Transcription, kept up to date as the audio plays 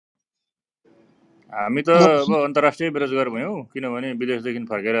हामी त अब अन्तर्राष्ट्रिय बेरोजगार भयौँ किनभने विदेशदेखि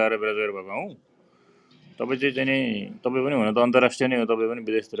फर्केर आएर बेरोजगार भएको हौँ। तपाईँ चाहिँ नि तपाईँ पनि हुन त अन्तर्राष्ट्रिय नै हो, तपाईँ पनि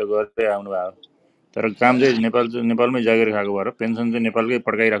विदेशतिर गरेर आउनु भएको, तर काम चाहिँ नेपालमै जागिर खाएको भएर पेन्सन चाहिँ नेपालकै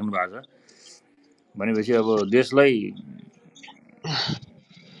पड्काइराख्नु भएको छ भनेपछि अब देशलाई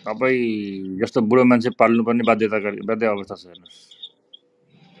तपाईँ जस्तो बुढो मान्छे पाल्नुपर्ने बाध्य अवस्था छ। हेर्नुहोस्,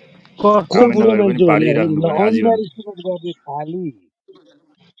 कामै नगरे पनि पालिराख्नुपर्ने आजीवन।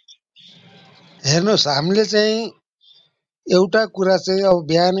 हेर्नुहोस्, हामीले चाहिँ एउटा कुरा चाहिँ अब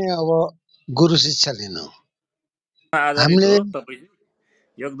बिहानै अब गुरु शिक्षा लिनु आधारित हो, तपाईँ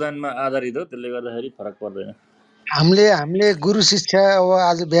योगदानमा आधारित हो, त्यसले गर्दाखेरि फरक पर्दैन। हामीले गुरु शिक्षा अब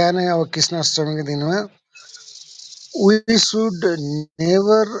आज बिहानै अब कृष्ण अष्टमीको दिनमा we should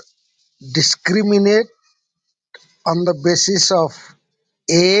never discriminate on the basis of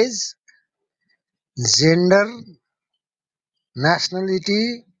age, gender,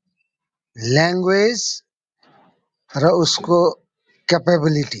 nationality, language र उसको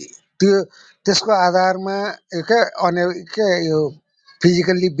क्यापेबिलिटी। त्यसको आधारमा के यो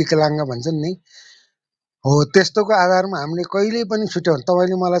फिजिकल्ली विकलाङ्ग भन्छन् नि, हो त्यस्तोको आधारमा हामीले कहिल्यै पनि छुट्याउनु।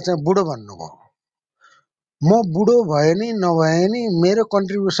 तपाईँले मलाई चाहिँ बुढो भन्नुभयो, म बुढो भए नि नभए नि मेरो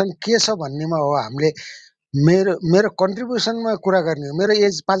कन्ट्रिब्युसन के छ भन्नेमा हो। हामीले मेरो मेरो कन्ट्रिब्युसनमा कुरा गर्ने हो। मेरो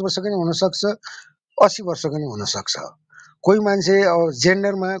एज 5 वर्षको पनि हुनसक्छ, 80 वर्षको पनि हुनसक्छ। कोही मान्छे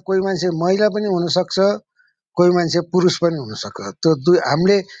जेन्डरमा कोही मान्छे महिला पनि हुनसक्छ, कोही मान्छे पुरुष पनि हुनसक्छ। त्यो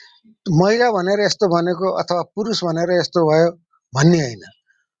हामीले महिला भनेर यस्तो भनेको अथवा पुरुष भनेर यस्तो भयो भन्ने होइन।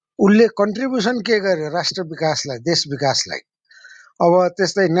 उसले कन्ट्रिब्युसन के गर्यो राष्ट्र विकासलाई, देश विकासलाई। अब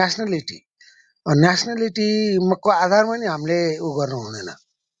त्यस्तै नेसनलिटीको आधारमा नि हामीले उ गर्नु हुँदैन,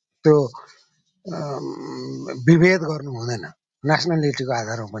 त्यो विभेद गर्नु हुँदैन नेसनलिटीको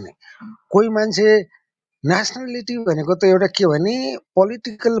आधारमा पनि। कोही मान्छे नेसनलिटी भनेको त एउटा के भने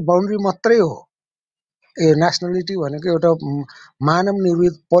पोलिटिकल बाउन्ड्री मात्रै हो। यो नेसनलिटी भनेको एउटा मानव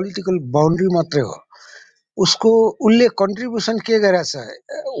निर्मित पोलिटिकल बाउन्ड्री मात्रै हो। उसले कन्ट्रिब्युसन के गरेछ,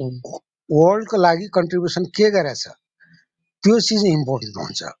 वर्ल्डको लागि कन्ट्रिब्युसन के गरेछ, त्यो चिज इम्पोर्टेन्ट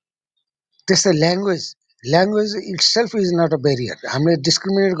हुन्छ। त्यस्तै language itself is not a barrier. हामीले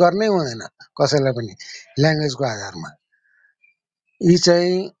डिस्क्रिमिनेट गर्नै हुँदैन कसैलाई पनि ल्याङ्ग्वेजको आधारमा। यी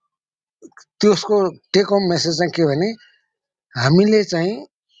चाहिँ त्यसको टेक होम मेसेज चाहिँ के भने हामीले चाहिँ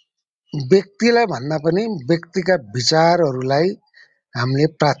व्यक्तिलाई भन्दा पनि व्यक्तिका विचारहरूलाई हामीले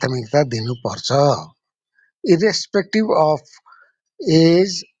प्राथमिकता दिनुपर्छ, irrespective of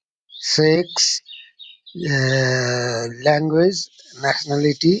as, sex, language,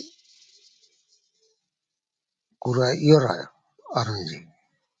 नेसनलिटी। कुरा यो रह्यो अरुणजी।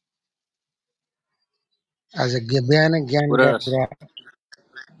 आज बिहान ज्ञानका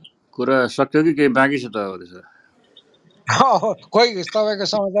कुरा सक्यो कि केही बाँकी छ त? अब त्यसो कोही तपाईँको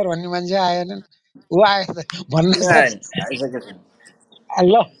समाचार भन्ने मान्छे आएनन्, ऊ आयो त भन्नु त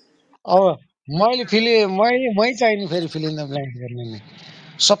ल। अब मै चाहिने फेरि फिलिङ द ब्ल्याङ्क गर्ने नि,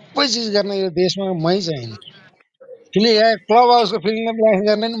 सबै चिज गर्न यो देशमा मै चाहिने। यहाँ क्लब हाउसको फिलिङ द ब्ल्याङ्क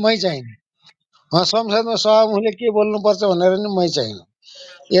गर्ने नि मै चाहिने, संसदमा सभामुखले के बोल्नुपर्छ भनेर नि मै चाहिने,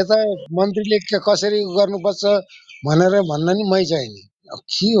 यता मन्त्रीले कसरी गर्नुपर्छ भनेर भन्न नि मै चाहिने।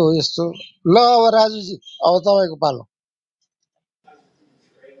 के हो यस्तो? ल अब राजुजी, अब तपाईँको पालो।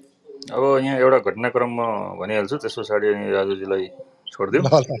 अब यहाँ एउटा घटनाक्रम म भनिहाल्छु, त्यस पछाडि राजुजीलाई छोडिदिउँ।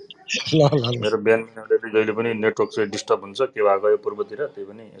 मेरो बिहान जहिले पनि नेटवर्क चाहिँ डिस्टर्ब हुन्छ, के भएको यो पूर्वतिर,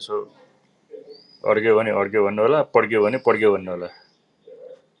 त्यही पनि यसो अड्क्यो भने अड्क्यो भन्नु होला, पड्क्यो भने पड्क्यो भन्नु होला।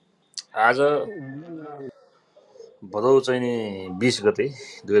 आज भदौ चाहिँ नि 20 गते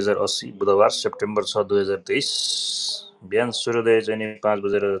 2080 बुधबार, सेप्टेम्बर 6, 2023 बिहान सूर्योदय चाहिँ नि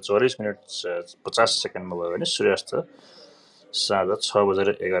 5:24:50 भयो भने सूर्यास्त साँझ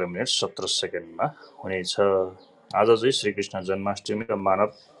 6:11:17 हुनेछ। आज चाहिँ श्रीकृष्ण जन्माष्टमी र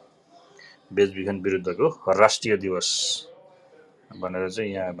मानव बेचबिखन विरुद्धको राष्ट्रिय दिवस भनेर चाहिँ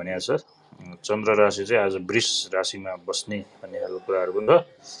यहाँ भनिएको छ। चन्द्र राशि चाहिँ आज वृष राशिमा बस्ने भन्ने खालको कुराहरू पनि छ।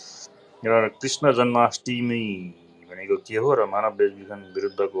 र कृष्ण जन्माष्टमी भनेको के हो र मानव बेचबिखन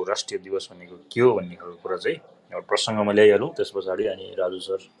विरुद्धको राष्ट्रिय दिवस भनेको के हो भन्ने खालको कुरा चाहिँ एउटा प्रसङ्गमा ल्याइहालौँ। त्यस पछाडि अनि राजु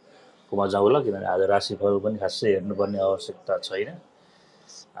सरकोमा जाउँला, किनभने आज राशिफल पनि खासै हेर्नुपर्ने आवश्यकता छैन।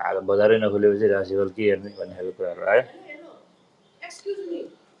 आज बजारै नखोलेपछि राशिफल के हेर्ने भन्ने खालको कुराहरू आयो।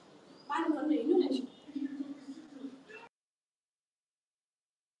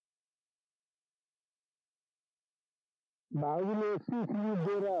 भाउजूले सिक्री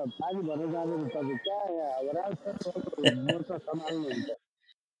दिएर पानी भर्न जाने तपाईँ कहाँ यहाँ अब राजस्थान मोर्चा सम्हाल्नुहुन्छ?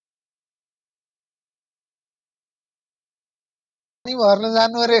 पानी भर्न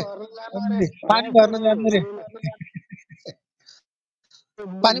जानु अरे, पानी भर्न जानु अरे।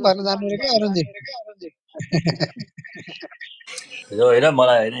 पानी भर्न जानु रे क्या अरुणजी? यो होइन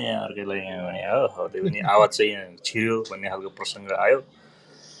मलाई होइन यहाँ अर्कैलाई यहाँ भने हो त्यो पनि आवाज चाहिँ यहाँ छिर्यो भन्ने खालको प्रसङ्ग आयो।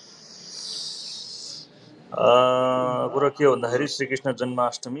 कुरो के हो भन्दाखेरि श्रीकृष्ण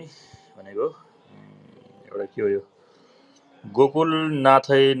जन्माष्टमी भनेको एउटा के हो यो गोकुल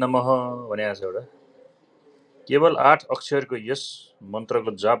नाथै नमः भनेको छ एउटा। केवल 8 अक्षरको यस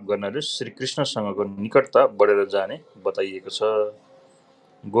मन्त्रको जाप गर्नाले श्रीकृष्णसँगको निकटता बढेर जाने बताइएको छ।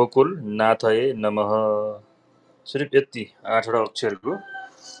 गोकुल नाथय नमः सिर्फ यति 8वटा अक्षरको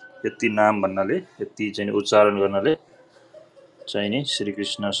यति नाम भन्नाले यति चाहिँ उच्चारण गर्नाले चाहिँ नि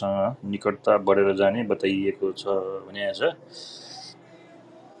श्रीकृष्णसँग निकटता बढेर जाने बताइएको छ भनेको छ।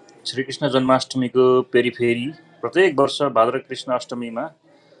 श्रीकृष्ण जन्माष्टमीको फेरि प्रत्येक वर्ष भाद्र कृष्ण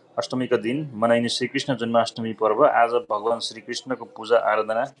अष्टमीका दिन मनाइने श्रीकृष्ण जन्माष्टमी पर्व आज भगवान श्रीकृष्णको पूजा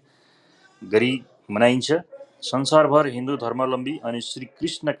आराधना गरी मनाइन्छ। संसारभर हिन्दू धर्मावलम्बी अनि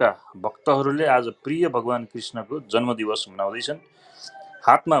श्रीकृष्णका भक्तहरूले आज प्रिय भगवान कृष्णको जन्मदिवस मनाउँदैछन्।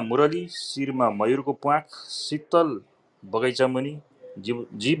 हातमा मुरली, शिरमा मयूरको प्वाँख, शीतल बगैँचा मुनि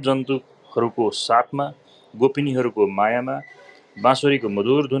जीव जन्तुहरूको साथमा गोपिनीहरूको मायामा बाँसुरीको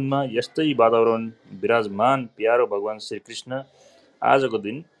मधुर धुनमा यस्तै वातावरण विराजमान प्यारो भगवान श्रीकृष्ण आजको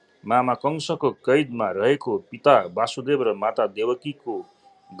दिन मामा कंसको कैदमा रहेको पिता वासुदेव र माता देवकीको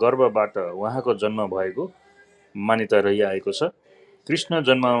गर्भबाट उहाँको जन्म भएको मान्यता रहिआएको छ। कृष्ण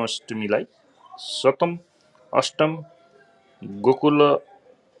जन्माष्टमीलाई सप्तम, अष्टम,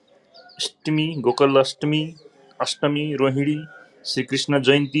 गोकुलाष्टमी, अष्टमी, रोहिणी, श्रीकृष्ण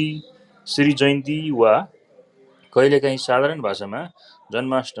जयन्ती, श्री जयन्ती वा कहिलेकाहीँ साधारण भाषामा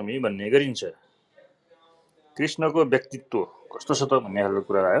जन्माष्टमी भन्ने गरिन्छ। कृष्णको व्यक्तित्व कस्तो छ त भन्ने खालको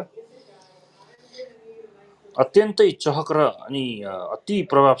कुरा आयो। अत्यन्तै चहक र अनि अति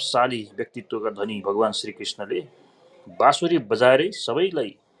प्रभावशाली व्यक्तित्वका धनी भगवान श्रीकृष्णले बाँसुरी बजाएरै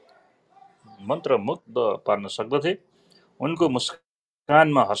सबैलाई मन्त्रमुग्ध पार्न सक्दथे। उनको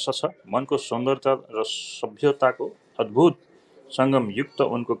मुस्कानमा हर्ष छ, मनको सौन्दर्यता र सभ्यताको अद्भुत सङ्गम युक्त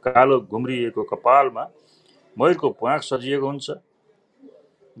उनको कालो घुम्रिएको कपालमा मयूरको प्वाँख सजिएको हुन्छ।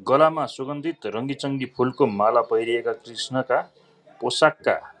 गलामा सुगन्धित रङ्गीचङ्गी फुलको माला पहिरिएका कृष्णका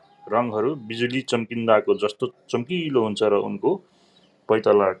पोसाकका रङहरू बिजुली चम्किँदाको जस्तो चम्किलो हुन्छ र उनको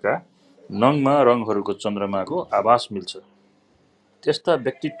पैतालाका नङमा रङहरूको चन्द्रमाको आभास मिल्छ। त्यस्ता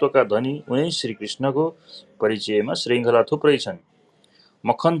व्यक्तित्वका धनी उनै श्रीकृष्णको परिचयमा श्रृङ्खला थुप्रै छन्।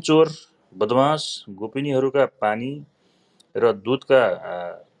 मक्खन चोर, बदमास, गोपिनीहरूका पानी र दुधका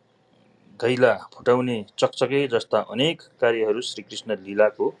घैला फुटाउने चकचके जस्ता अनेक कार्यहरू श्रीकृष्ण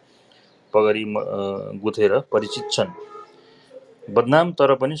लीलाको पगरी गुथेर परिचित छन्। बदनाम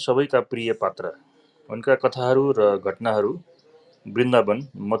तर पनि सबैका प्रिय पात्र। उनका कथाहरू र घटनाहरू वृन्दावन,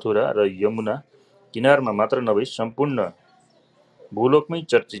 मथुरा र यमुना किनारमा मात्र नभई सम्पूर्ण भूलोकमै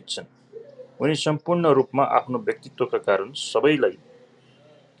चर्चित छन्। उनी सम्पूर्ण रूपमा आफ्नो व्यक्तित्वका कारण सबैलाई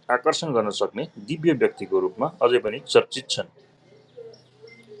आकर्षण गर्न सक्ने दिव्य व्यक्तिको रूपमा अझै पनि चर्चित छन्।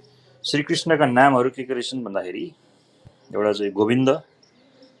 श्रीकृष्णका नामहरू के रहेछन् भन्दाखेरि एउटा चाहिँ गोविन्द,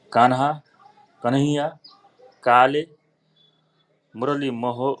 कान्हा, कन्हैया, काले, मुरली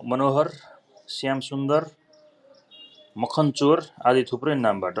मनोहर, श्याम सुन्दर, मक्खन चोर आदि थुप्रै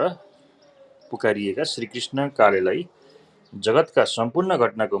नामबाट पुकारिएका श्रीकृष्ण कालेलाई जगतका सम्पूर्ण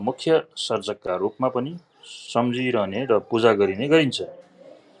घटनाको मुख्य सर्जकका रूपमा पनि सम्झिरहने र पूजा गरिने गरिन्छ।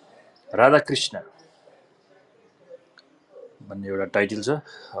 राधाकृष्ण भन्ने एउटा टाइटल छ।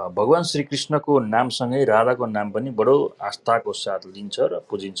 भगवान श्रीकृष्णको नामसँगै राधाको नाम पनि बडो आस्थाको साथ लिन्छ र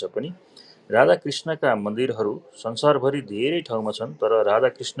पुजिन्छ पनि। राधाकृष्णका मन्दिरहरू संसारभरि धेरै ठाउँमा छन्, तर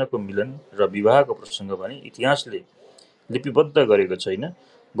राधाकृष्णको मिलन र विवाहको प्रसङ्ग भने इतिहासले लिपिबद्ध गरेको छैन।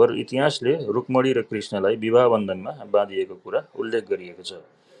 बरु इतिहासले रुक्मणी र कृष्णलाई विवाह बन्धनमा बाँधिएको कुरा उल्लेख गरिएको छ।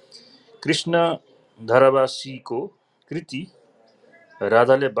 कृष्ण धारावासीको कृति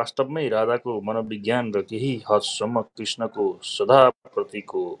राधाले वास्तवमै राधाको मनोविज्ञान र केही हदसम्म कृष्णको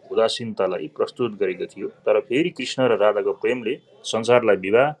सदाप्रतिको उदासीनतालाई प्रस्तुत गरेको थियो। तर फेरि कृष्ण र राधाको प्रेमले संसारलाई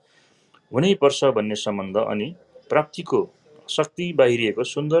विवाह हुनै पर्छ भन्ने सम्बन्ध अनि प्राप्तिको शक्ति बाहिरिएको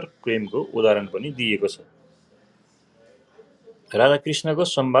सुन्दर प्रेमको उदाहरण पनि दिएको छ। राधाकृष्णको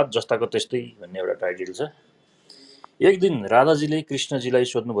संवाद जस्ताको त्यस्तै भन्ने एउटा टाइटल छ। एक दिन राधाजीले कृष्णजीलाई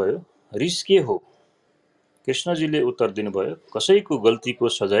सोध्नुभयो, रिस के हो? कृष्णजीले उत्तर दिनुभयो, कसैको गल्तीको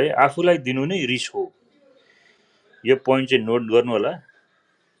सजाय आफूलाई दिनु नै रिस हो। यो पोइन्ट चाहिँ नोट गर्नु होला।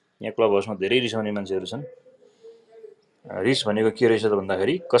 यहाँ क्लब हाउसमा धेरै रिसाउने मान्छेहरू छन्। रिस भनेको के रहेछ त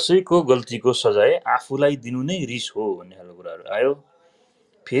भन्दाखेरि कसैको गल्तीको सजाय आफूलाई दिनु नै रिस हो भन्ने खालको कुराहरू आयो।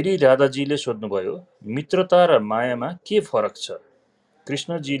 फेरि राधाजीले सोध्नुभयो, मित्रता र मायामा के फरक छ?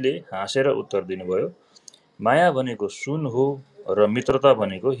 कृष्णजीले हाँसेर उत्तर दिनुभयो, माया भनेको सुन हो र मित्रता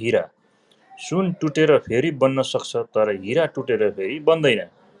भनेको हीरा। सुन टुटेर फेरि बन्न सक्छ, तर हीरा टुटेर फेरि बन्दैन।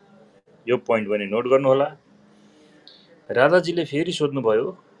 यो पोइन्ट पनि नोट गर्नुहोला। राधाजीले फेरि सोध्नुभयो,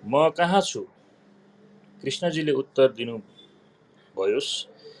 म कहाँ छु? कृष्णजीले उत्तर दिनुभयोस्,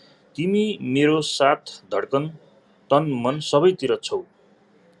 तिमी मेरो साथ धड्कन तन मन सबैतिर छौ।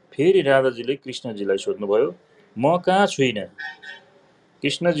 फेरि राधाजीले कृष्णजीलाई सोध्नुभयो, म कहाँ छुइनँ?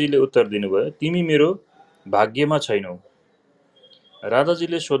 कृष्णजीले उत्तर दिनुभयो, तिमी मेरो भाग्यमा छैनौ।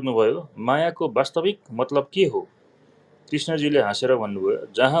 राधाजीले सोध्नुभयो, मायाको वास्तविक मतलब के हो? कृष्णजीले हाँसेर भन्नुभयो,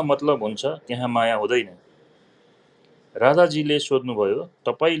 जहाँ मतलब हुन्छ त्यहाँ माया हुँदैन। राधाजीले सोध्नुभयो,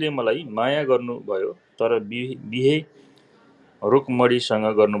 तपाईले मलाई माया गर्नुभयो, तर बिहे रुक्मणीसँग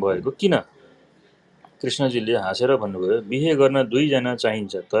गर्नुभएको किन? कृष्णजीले हाँसेर भन्नुभयो, बिहे गर्न दुईजना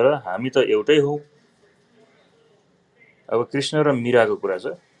चाहिन्छ, तर हामी त एउटै हौ। अब कृष्ण र मीराको कुरा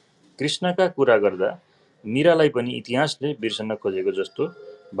छ। कृष्णका कुरा गर्दा मीरालाई पनि इतिहासले बिर्सन खोजेको जस्तो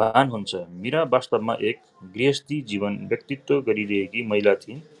भान हुन्छ। मीरा वास्तवमा एक गृहस्थी जीवन व्यक्तित्व गरिरहेकी महिला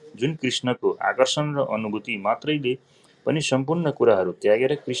थिइन्, जुन कृष्णको आकर्षण र अनुभूति मात्रैले पनि सम्पूर्ण कुराहरू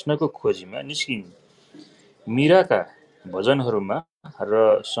त्यागेर कृष्णको खोजीमा निस्किन्। मीराका भजनहरूमा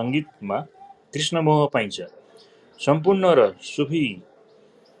र सङ्गीतमा कृष्णमोह पाइन्छ। सम्पूर्ण र सुफी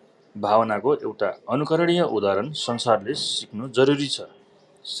भावनाको एउटा अनुकरणीय उदाहरण संसारले सिक्नु जरुरी छ।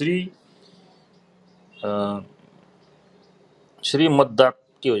 श्रीमद्दा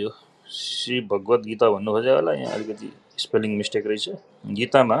के हो यो? श्री भगवत गीता भन्नु खोजे होला, यहाँ अलिकति स्पेलिङ मिस्टेक रहेछ।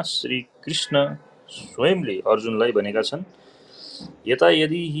 गीतामा श्री कृष्ण स्वयंले अर्जुनलाई भनेका छन्, यता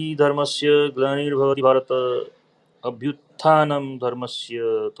यदि हि धर्मस्य ग्लानिर्भवति भारत अभ्युत्थानं धर्मस्य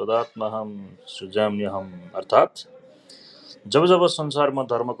तदात्महं सृजाम्यहम्। अर्थात् जब जब संसारमा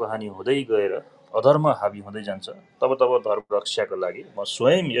धर्मको हानि हुँदै गएर अधर्म हावी हुँदै जान्छ, तब तब धर्म रक्षाको लागि म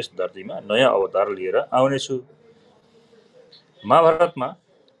स्वयं यस धरतीमा नयाँ अवतार लिएर आउनेछु। महाभारतमा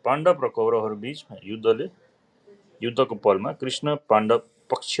पाण्डव र कौरवहरू बीच युद्धको पलमा कृष्ण पाण्डव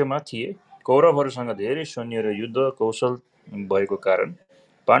पक्षमा थिए। कौरवहरूसँग धेरै सैन्य र युद्ध कौशल भएको कारण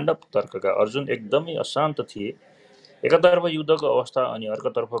पाण्डव तर्कका अर्जुन एकदमै अशान्त थिए। एकातर्फ युद्धको अवस्था अनि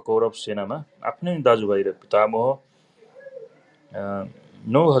अर्कोतर्फ कौरव सेनामा आफ्नै दाजुभाइ र पितामह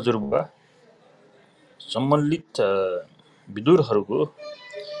 9 हजुरबुवा सम्मिलित विदुरहरूको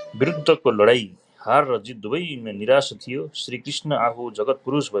विरुद्धको लडाईँ हार र जित दुवैमा निराश थियो। श्रीकृष्ण आफू जगत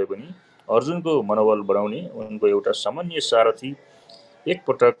पुरुष भए पनि अर्जुनको मनोबल बढाउने उनको एउटा सामान्य सारथी,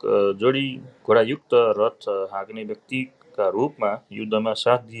 एकपटक जोडी घोडायुक्त रथ हाँक्ने व्यक्तिका रूपमा युद्धमा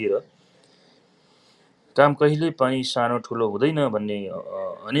साथ दिएर काम कहिले पनि सानो ठुलो हुँदैन भन्ने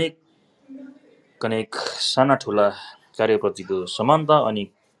अनेक साना ठुला कार्यप्रतिको समानता अनि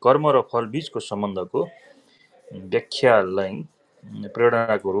कर्म र फल बीचको सम्बन्धको व्याख्यालाई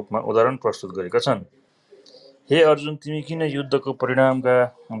प्रेरणाको रूपमा उदाहरण प्रस्तुत गरेका छन्। हे अर्जुन, तिमी किन युद्धको परिणामका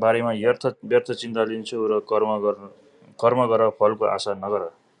बारेमा व्यर्थ चिन्ता लिन्छौ र कर्म गर, फलको आशा नगर।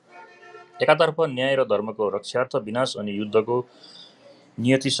 एकातर्फ न्याय र धर्मको रक्षार्थ विनाश अनि युद्धको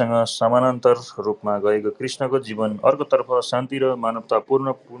नियतिसँग समानान्तर रूपमा गएको कृष्णको जीवन, अर्कोतर्फ शान्ति र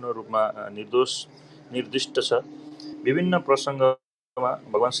मानवतापूर्ण पूर्ण रूपमा निर्दिष्ट छ। विभिन्न प्रसङ्गमा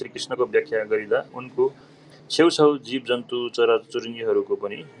भगवान श्रीकृष्णको व्याख्या गरिँदा उनको छेउछाउ जीव जन्तु चराचुरुङ्गीहरूको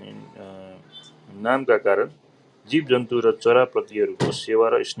पनि नामका कारण जीव जन्तु र चराप्रतिहरूको सेवा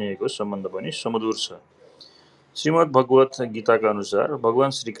र स्नेहको सम्बन्ध पनि सुमधुर छ। श्रीमद् भगवत गीताका अनुसार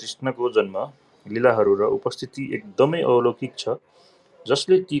भगवान श्रीकृष्णको जन्म लीलाहरू र उपस्थिति एकदमै अलौकिक छ।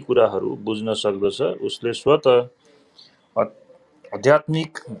 जसले ती कुराहरू बुझ्न सक्दछ उसले स्वत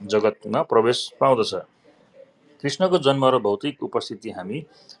आध्यात्मिक जगतमा प्रवेश पाउँदछ। कृष्णको जन्म र भौतिक उपस्थिति हामी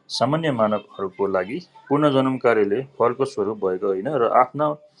सामान्य मानवहरूको लागि पुनर्जन्म कार्यले फलको स्वरूप भएको होइन र आफ्ना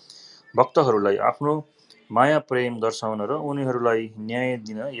भक्तहरूलाई आफ्नो माया प्रेम दर्शाउन र उनीहरूलाई न्याय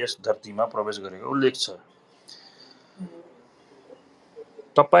दिन यस धरतीमा प्रवेश गरेको उल्लेख छ।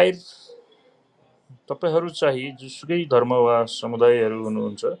 तपाईहरू चाहिँ जुसुकै धर्म वा समुदायहरू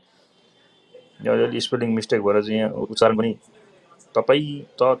हुनुहुन्छ, अलि स्पेलिङ मिस्टेक भएर चाहिँ यहाँ उच्चारण पनि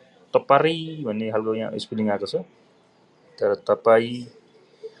तपारै भन्ने खालको यहाँ स्पेलिङ आएको छ। तर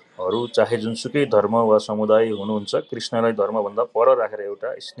तपाईहरू चाहे जुनसुकै धर्म वा समुदाय हुनुहुन्छ, कृष्णलाई धर्मभन्दा पर राखेर एउटा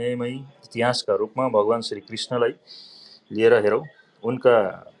स्नेहमयी इतिहासका रूपमा भगवान श्रीकृष्णलाई लिएर हेरौँ। उनका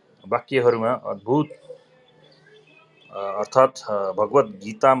वाक्यहरूमा अद्भुत अर्थात् भगवत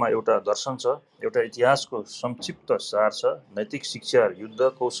गीतामा एउटा दर्शन छ, एउटा इतिहासको संक्षिप्त सार छ, नैतिक शिक्षा, युद्ध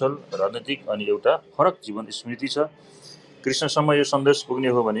कौशल, राजनीतिक अनि एउटा फरक जीवन स्मृति छ। कृष्णसम्म यो सन्देश पुग्ने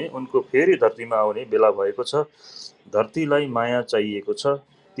हो भने उनको फेरि धरतीमा आउने बेला भएको छ। धरतीलाई माया चाहिएको छ।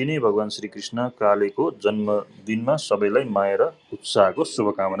 तिनै भगवान श्रीकृष्ण कालेको जन्मदिनमा सबैलाई माया र उत्साहको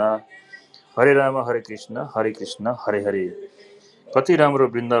शुभकामना। हरे राम हरे कृष्ण हरे हरे। कति राम्रो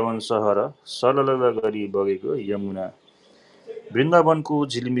वृन्दावन सहर सललल गरी बगेको यमुना वृन्दावनको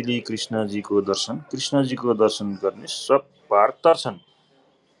झिलिमिली कृष्णजीको दर्शन गर्ने सब पार तर्छन्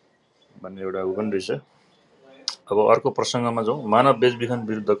भन्ने एउटा उ पनि रहेछ। अब अर्को प्रसङ्गमा जाउँ। मानव बेचबिखन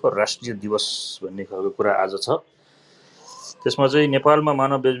विरुद्धको राष्ट्रिय दिवस भन्ने खालको कुरा आज छ। त्यसमा चाहिँ नेपालमा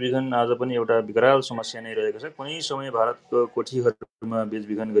मानव बेचबिखन आज पनि एउटा विकराल समस्या नै रहेको छ। कुनै समय भारतको कोठीहरूमा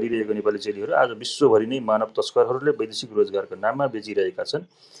बेचबिखन गरिरहेको नेपाली चेलीहरू आज विश्वभरि नै मानव तस्करहरूले वैदेशिक रोजगारको नाममा बेचिरहेका छन्।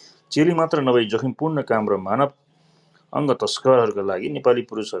 चेली मात्र नभई जोखिमपूर्ण काम र मानव अङ्ग तस्करहरूका लागि नेपाली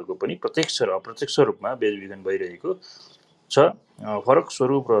पुरुषहरूको पनि प्रत्यक्ष र अप्रत्यक्ष रूपमा बेचबिखन भइरहेको छ। फरक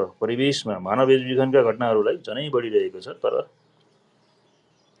स्वरूप र परिवेशमा मानव बेचबिखनका घटनाहरूलाई झनै बढिरहेको छ। तर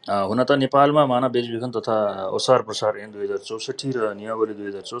हुन त नेपालमा मानव बेचबिखन तथा ओसार प्रसार ऐन 2064 र नियमावली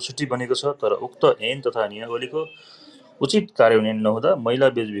 2064 बनेको छ। तर उक्त ऐन तथा नियमावलीको उचित कार्यान्वयन नहुँदा महिला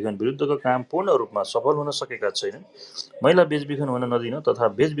बेचबिखन विरुद्धको काम पूर्ण रूपमा सफल हुन सकेका छैनन्। महिला बेचबिखन हुन नदिन तथा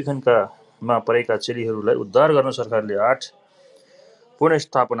बेचबिखनकामा परेका चेलीहरूलाई उद्धार गर्न सरकारले 8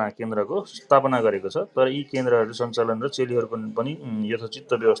 पुनर्स्थापना केन्द्रको स्थापना गरेको छ। तर यी केन्द्रहरू सञ्चालन र चेलीहरूको पनि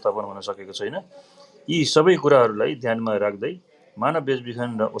यथोचित व्यवस्थापन हुन सकेको छैन। यी सबै कुराहरूलाई ध्यानमा राख्दै मानव बेचबिखन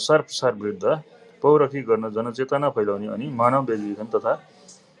र ओसार प्रसार विरुद्ध पौरखी गर्न जनचेतना फैलाउने अनि मानव बेचबिखन तथा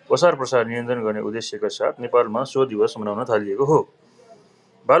ओसार प्रसार नियन्त्रण गर्ने उद्देश्यका साथ नेपालमा सो दिवस मनाउन थालिएको हो।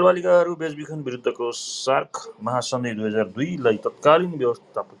 बालबालिकाहरू बेचबिखन विरुद्धको सार्क महासन्धि 2002 लाई तत्कालीन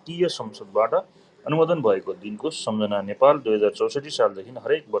व्यवस्थापकीय संसदबाट अनुमोदन भएको दिनको सम्झना नेपाल 2064 सालदेखि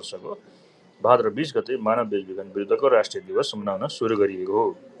हरेक वर्षको भाद्र 20 गते मानव बेचबिखन विरुद्धको राष्ट्रिय दिवस मनाउन सुरु गरिएको हो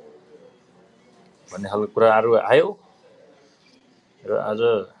भन्ने खालको कुराहरू आयो। र आज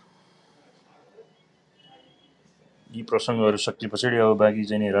यी प्रसङ्गहरू सकिए पछाडि अब बाँकी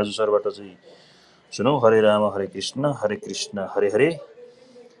चाहिँ राजु सरबाट चाहिँ सुनौ। हरे राम हरे कृष्ण हरे हरे।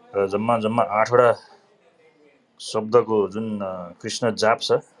 र जम्मा 8वटा शब्दको जुन कृष्ण जाप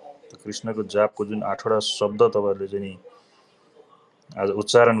छ, कृष्णको जापको जुन 8वटा शब्द तपाईँहरूले चाहिँ आज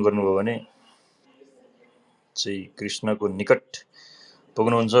उच्चारण गर्नुभयो भने चाहिँ कृष्णको निकट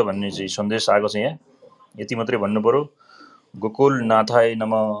पुग्नुहुन्छ भन्ने चाहिँ सन्देश आएको छ। यहाँ यति मात्रै भन्नु पर्यो। गोकुलनाथाय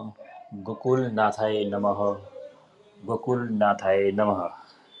नमः, गोकुलनाथाय नमः, गोकुलनाथाय नमः।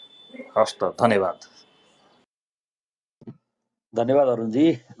 हस्त धन्यवाद। धन्यवाद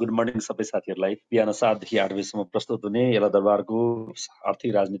अरुणजी। गुड मर्निङ सबै साथीहरूलाई। बिहान 7 देखि 8 बजेसम्म प्रस्तुत हुने यला दरबारको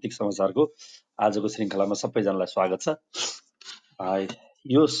आर्थिक राजनीतिक समाचारको आजको श्रृङ्खलामा सबैजनालाई स्वागत छ।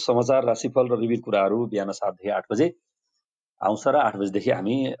 यो समाचार राशिफल र विविध कुराहरू बिहान 7 देखि 8 बजे आउँछ र 8 बजेदेखि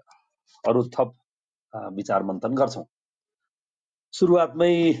हामी अरू थप विचार मन्थन गर्छौँ।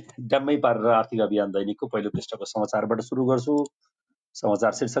 सुरुवातमै ड्याम्मै पारेर आर्थिक अभियान दैनिकको पहिलो पृष्ठको समाचारबाट सुरु गर्छु।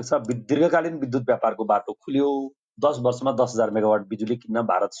 समाचार शीर्षक छ दीर्घकालीन विद्युत व्यापारको बाटो खुल्यो, 10 वर्षमा 10,000 मेगावाट बिजुली किन्न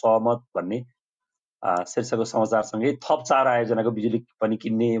भारत सहमत भन्ने शीर्षकको समाचारसँगै थप 4 आयोजनाको बिजुली पनि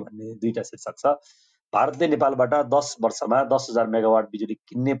किन्ने भन्ने दुईटा शीर्षक छ। भारतले नेपालबाट 10 वर्षमा 10,000 मेगावाट बिजुली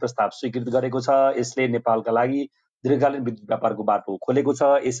किन्ने प्रस्ताव स्वीकृत गरेको छ। यसले नेपालका लागि दीर्घकालीन विद्युत व्यापारको बाटो खोलेको छ।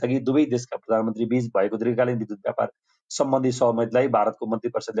 यसअघि दुवै देशका प्रधानमन्त्री बीच भएको दीर्घकालीन विद्युत व्यापार सम्बन्धी सहमतिलाई भारतको मन्त्री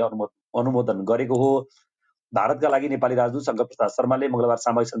परिषदले अनुमोदन गरेको हो। भारतका लागि नेपाली राजदूत शङ्कर प्रसाद शर्माले मंगलबार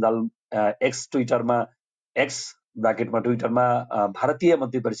सामाजिक सञ्जाल एक्स ट्विटरमा भारतीय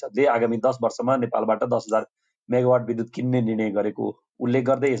मन्त्री परिषदले आगामी 10 वर्षमा नेपालबाट 10,000 मेगावाट विद्युत किन्ने निर्णय गरेको उल्लेख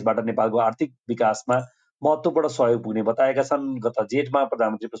गर्दै यसबाट नेपालको आर्थिक विकासमा महत्त्वपूर्ण सहयोग पुग्ने बताएका छन्। गत जेठमा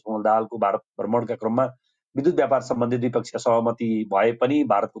प्रधानमन्त्री पुष्पकमल दाहालको भारत भ्रमणका क्रममा विद्युत व्यापार सम्बन्धी द्विपक्षीय सहमति भए पनि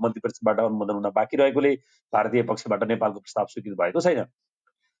भारतको मन्त्री परिषदबाट अनुमोदन हुन बाँकी रहेकोले भारतीय पक्षबाट नेपालको प्रस्ताव स्वीकृत भएको छैन।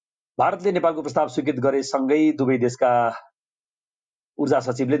 भारतले नेपालको प्रस्ताव स्वीकृत गरेसँगै दुवै देशका ऊर्जा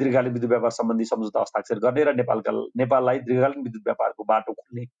सचिवले दीर्घकालीन विद्युत व्यापार सम्बन्धी सम्झौता हस्ताक्षर गर्ने र नेपाललाई दीर्घकालीन विद्युत व्यापारको बाटो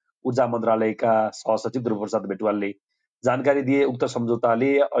खोल्ने ऊर्जा मन्त्रालयका सहसचिव ध्रुवप्रसाद भेटवालले जानकारी दिए। उक्त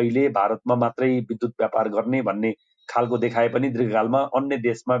सम्झौताले अहिले भारतमा मात्रै विद्युत व्यापार गर्ने भन्ने खालको देखाए पनि दीर्घकालमा अन्य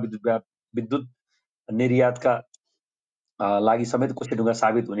देशमा विद्युत निर्यातका लागि समेत कोसेढुङ्गा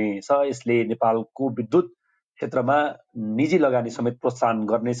साबित हुनेछ। यसले नेपालको विद्युत क्षेत्रमा निजी लगानी समेत प्रोत्साहन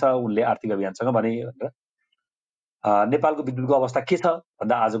गर्नेछ उनले आर्थिक अभियानसँग भने। नेपालको विद्युतको अवस्था के छ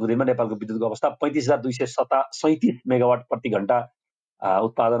भन्दा आजको दिनमा नेपालको विद्युतको अवस्था 35,237 मेगावाट प्रति घण्टा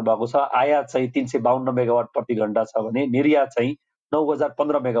उत्पादन भएको छ। आयात चाहिँ 352 मेगावाट प्रति घण्टा छ भने निर्यात चाहिँ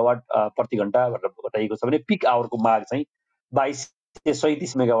 9,015 मेगावाट प्रति घण्टा भनेर बताइएको छ भने पिक आवरको माग चाहिँ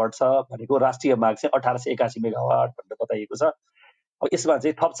 2,237 मेगावाट छ भनेको राष्ट्रिय माग चाहिँ 1,881 मेगावाट भनेर बताइएको छ। अब यसमा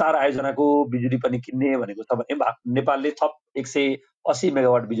चाहिँ थप 4 आयोजनाको बिजुली पनि किन्ने भनेको छ भने नेपालले थप 180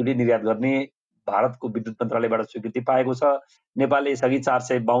 मेगावाट बिजुली निर्यात गर्ने भारतको विद्युत मन्त्रालयबाट स्वीकृति पाएको छ। नेपालले यसअघि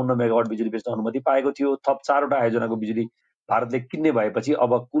 452 मेगावाट बिजुली बेच्न अनुमति पाएको थियो। थप 4वटा आयोजनाको बिजुली भारतले किन्ने भएपछि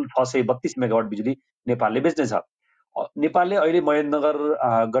अब कुल 632 मेगावाट बिजुली नेपालले बेच्नेछ। नेपालले अहिले महेन्द्रनगर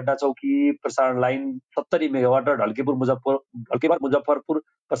गड्डा चौकी प्रसारण लाइन 70 मेगावाट र ढल्केबार मुजफ्फरपुर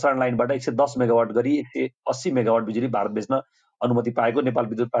प्रसारण लाइनबाट 110 मेगावाट गरी 180 मेगावाट बिजुली भारत बेच्न अनुमति पाएको नेपाल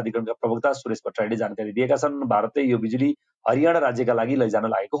विद्युत प्राधिकरणका प्रवक्ता सुरेश भट्टराईले जानकारी दिएका छन्। भारतले यो बिजुली हरियाणा राज्यका लागि लैजान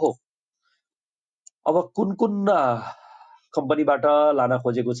लागेको हो। अब कुन कुन कम्पनीबाट लान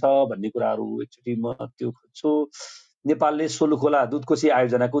खोजेको छ भन्ने कुराहरू एकचोटि म त्यो खोज्छु। नेपालले Solukhola Dudhkoshi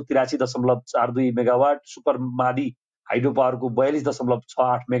आयोजनाको 83.42 megawatt, सुपरमादी hydro पावरको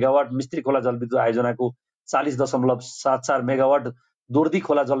 42.68 megawatt, मिस्त्री खोला जलविद्युत आयोजनाको 40.74 मेगावाट, दोर्दी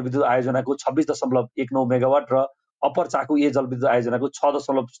खोला जलविद्युत आयोजनाको 26.19 मेगावाट र अप्पर चाकु ए जलविद्युत आयोजनाको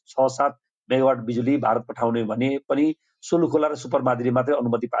 6.67 मेगावाट बिजुली भारत पठाउने भने पनि सोलुखोला र सुपरमादीले मात्रै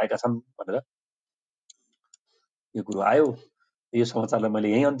अनुमति पाएका छन् भनेर यो कुरो आयो। यो समाचारलाई मैले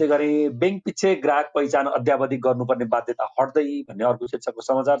यही अन्त्य गरेँ। बैंक पछि ग्राहक पहिचान अद्यावधिक गर्नुपर्ने बाध्यता हट्दै भन्ने अर्को शीर्षकको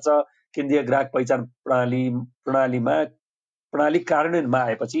समाचार छ। केन्द्रीय ग्राहक पहिचान प्रणाली कार्यान्वयनमा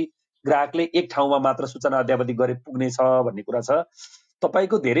आएपछि ग्राहकले एक ठाउँमा मात्र सूचना अद्यावधिक गरे पुग्नेछ भन्ने कुरा छ।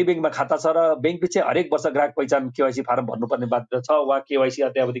 तपाईको धेरै बैंकमा खाता छ र बैंक पछि हरेक वर्ष ग्राहक पहिचान केवाइसी फारम भर्नुपर्ने बाध्यता छ वा केवाइसी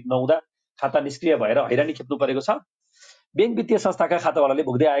अद्यावधिक नहुँदा खाता निष्क्रिय भएर हैरानी खेप्नु परेको छ। बैंक वित्तीय संस्थाका खातावालाले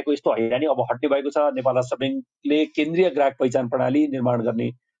भुग्दै आएको यस्तो हैरानी अब हट्ने भएको छ। नेपाल राष्ट्र बैंकले केन्द्रीय ग्राहक पहिचान प्रणाली निर्माण गर्ने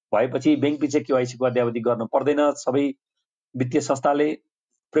भएपछि बैंक पछि केवाइसीको अद्यावधिक गर्न पर्दैन। सबै वित्तीय संस्थाले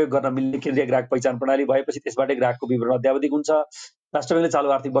प्रयोग गर्न मिल्ने केन्द्रीय ग्राहक पहिचान प्रणाली भएपछि त्यसबाटै ग्राहकको विवरण अद्यावधिक हुन्छ। राष्ट्र बैंकले चालु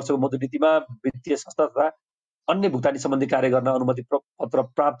आर्थिक वर्षको मौद्रिक नीतिमा वित्तीय संस्था तथा अन्य भुक्तानी सम्बन्धी कार्य गर्न अनुमति पत्र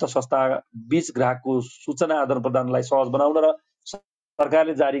प्राप्त संस्था बीच ग्राहकको सूचना आदान प्रदानलाई सहज बनाउन र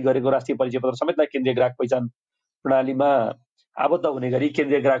सरकारले जारी गरेको राष्ट्रिय परिचय पत्र समेतलाई केन्द्रीय ग्राहक पहिचान प्रणालीमा आबद्ध हुने गरी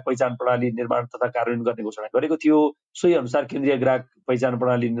केन्द्रीय ग्राहक पहिचान प्रणाली निर्माण तथा कार्यान्वयन गर्ने घोषणा गरेको थियो। सोही अनुसार केन्द्रीय ग्राहक पहिचान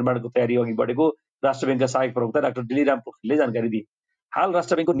प्रणाली निर्माणको तयारी अघि बढेको राष्ट्र बैंकका सहायक प्रवक्ता डाक्टर दिलीराम पोखरेलले जानकारी दिए। हाल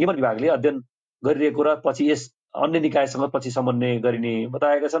राष्ट्र बैंकको नियमन विभागले अध्ययन गरिरहेको र पछि यस अन्य निकायसँग पछि समन्वय गरिने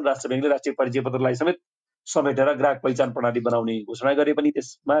बताएका छन्। राष्ट्र बैंकले राष्ट्रिय परिचय पत्रलाई समेटेर ग्राहक पहिचान प्रणाली बनाउने घोषणा गरे पनि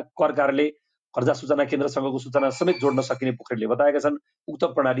त्यसमा कर कार्यालय, कर्जा सूचना केन्द्रसँगको सूचना समेत जोड्न सकिने पोखरेलले बताएका छन्। उक्त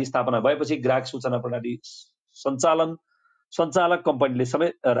प्रणाली स्थापना भएपछि ग्राहक सूचना प्रणाली सञ्चालक कम्पनीले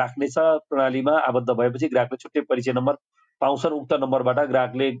समेत राख्नेछ। प्रणालीमा आबद्ध भएपछि ग्राहकले छुट्टै परिचय नम्बर पाउँछन्। उक्त नम्बरबाट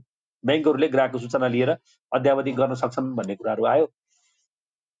बैंकहरूले ग्राहकको सूचना लिएर अद्यावधिक गर्न सक्छन् भन्ने कुराहरू आयो।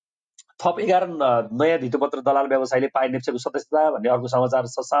 थप 11 नयाँ धितोपत्र दलाल व्यवसायीले पाए नेप्सेको सदस्यता भन्ने अर्को समाचार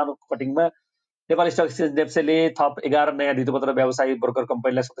छ। सानो कटिङमा नेपाल स्टक एक्सचेन्ज नेप्सेले थप 11 नयाँ धितोपत्र व्यवसायी ब्रोकर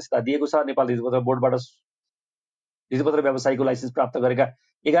कम्पनीलाई सदस्यता दिएको छ। नेपाल धितोपत्र बोर्डबाट धितोपत्र व्यवसायीको लाइसेन्स प्राप्त गरेका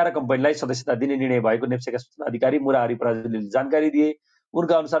 11 कम्पनीलाई सदस्यता दिने निर्णय भएको नेप्सेका सूचना अधिकारी मुरारी पराजुलीले जानकारी दिए।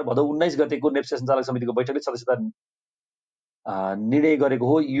 उनका अनुसार भदौ 19 गतेको नेप्से सञ्चालक समितिको बैठकले सदस्यता निर्णय गरेको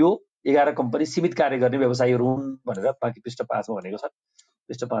हो। यो 11 कम्पनी सीमित कार्य गर्ने व्यवसायीहरू हुन् भनेर बाँकी पृष्ठ 5 मा भनेको छ।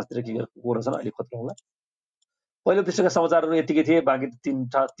 पृष्ठ 5 तिर के गर्छन् अहिले खोज्नुला। पहिलो पृष्ठका समाचारहरू यतिकै थिए। बाँकी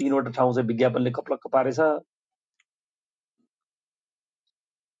तीनवटा ठाउँ चाहिँ विज्ञापनले कपलक्क पारेछ।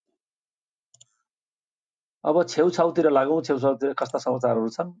 अब छेउछाउतिर लागौँ। छेउछाउतिर कस्ता समाचारहरू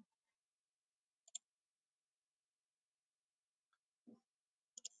छन्?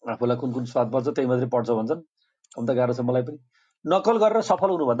 आफूलाई कुन कुन स्वाद पर्छ त्यही मात्रै पढ्छ भन्छन्। कम त गाह्रो छ मलाई पनि। नकल गरेर सफल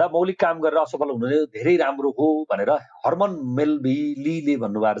हुनुभन्दा मौलिक काम गरेर असफल हुनु धेरै राम्रो हो भनेर हर्मन मेलभिलीले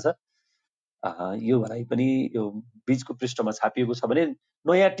भन्नुभएको छ। यो भनाइ पनि यो बीचको पृष्ठमा छापिएको छ भने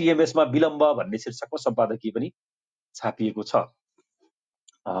नयाँ टिएमएसमा विलम्ब भन्ने शीर्षकमा सम्पादकीय पनि छापिएको छ।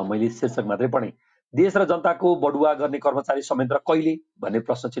 मैले शीर्षक मात्रै पढेँ। देश र जनताको बढुवा गर्ने कर्मचारी संयन्त्र कहिले भन्ने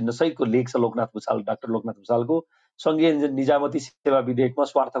प्रश्न चिन्ह सहितको लेख छ डाक्टर लोकनाथ भुसालको। संघीय निजामती सेवा विधेयकमा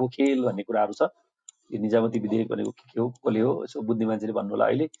स्वार्थको खेल भन्ने कुराहरू छ। यो निजामती विधेयक भनेको के हो, कसले हो, यसो बुझ्ने मान्छेले भन्नु होला।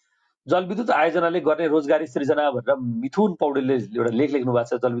 अहिले जलविद्युत आयोजनाले गर्ने रोजगारी सृजना भनेर मिथुन पौडेलले एउटा लेख लेख्नु भएको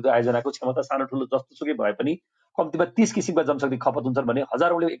छ। जलविद्युत आयोजनाको क्षमता सानो ठुलो जस्तोसुकै भए पनि कम्तीमा 30 किसिमका जनशक्ति खपत हुन्छन् भने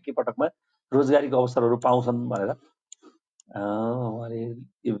हजारौंले एकैपटकमा रोजगारीको अवसरहरू पाउँछन् भनेर उहाँले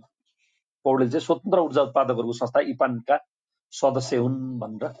यो पौडेल चाहिँ स्वतन्त्र ऊर्जा उत्पादकहरूको संस्था इपानका सदस्य हुन्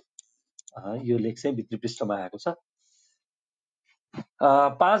भनेर यो लेख चाहिँ भित्री पृष्ठमा आएको छ।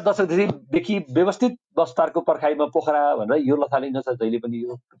 5 दशकदेखि व्यवस्थित बसपार्कको पर्खाइमा पोखरा भनेर यो लथालिङ्ग छ जहिले पनि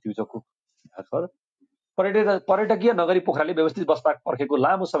यो पृथ्वी चोकको खबर। पर्यटकीय नगरी पोखराले व्यवस्थित बसपार्क पर्खेको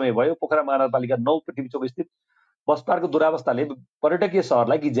लामो समय भयो। पोखरा महानगरपालिका 9 पृथ्वी चोक स्थित बसपार्कको दुरावस्थाले पर्यटकीय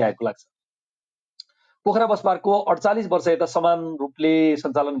सहरलाई गिज्याएको लाग्छ। पोखरा बसपार्कको 48 वर्ष यता समान रूपले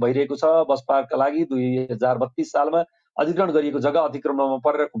सञ्चालन भइरहेको छ। बसपार्कका लागि 2032 सालमा अधिग्रहण गरिएको जग्गा अतिक्रमणमा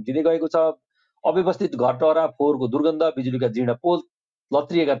परेर खुम्चिँदै गएको छ। अव्यवस्थित घर टहरा, फोहोरको दुर्गन्ध, बिजुलीका जीर्ण पोल,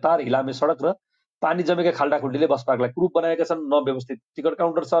 लत्रिएका तार, हिलामे सडक र पानी जमेका खाल्डाखुल्डीले बसपार्कलाई कुरूप बनाएका छन्। न व्यवस्थित टिकट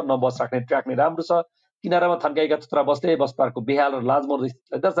काउन्टर छ, न बस राख्ने ट्र्याक नै राम्रो छ। किनारामा थन्काएका थुत्रा बसले बसपार्कको बेहाल र लाजमर्दो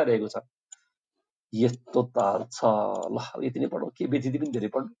स्थितिलाई दर्शाइरहेको छ। यस्तो ताल छ ल यति नै पढौँ के व्यतिथि पनि धेरै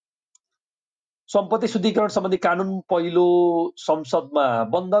पढ्नु सम्पत्ति शुद्धिकरण सम्बन्धी कानुन पहिलो संसदमा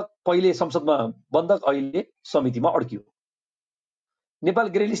बन्धक अहिले समितिमा अड्कियो नेपाल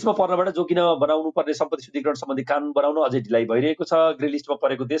ग्रे लिस्टमा पर्नबाट जोगिन बनाउनु पर्ने सम्पत्ति शुद्धिकरण सम्बन्धी कानुन बनाउन अझै ढिलाइ भइरहेको छ ग्रे लिस्टमा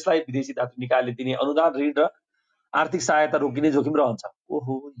परेको देशलाई विदेशी धातु निकायले दिने अनुदान ऋण र आर्थिक सहायता रोकिने जोखिम रहन्छ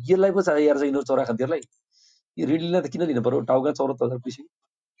ओहो यसलाई पो चाहियो यार चाहिँ यिनीहरू चोराखन्तीहरूलाई यो ऋण लिन त किन लिनु पर्यो टाउका 74,000 पैसा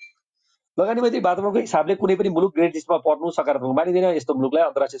लगानी मैत्री वातावरणको हिसाबले कुनै पनि मुलुक ग्रे लिस्टमा पर्नु सकारात्मक मानिँदैन यस्तो मुलुकलाई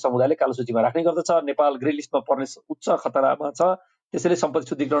अन्तर्राष्ट्रिय समुदायले कालो सूचीमा राख्ने गर्दछ नेपाल ग्रे लिस्टमा पर्ने उच्च खतरामा छ त्यसैले सम्पत्ति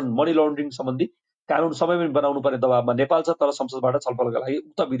शुद्धिकरण मनी लन्ड्रिङ सम्बन्धी कानुन समयमै बनाउनु पर्ने दबावमा नेपाल छ तर संसदबाट छलफलका लागि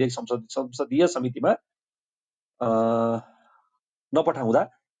उक्त विधेयक संसदीय समितिमा नपठाउँदा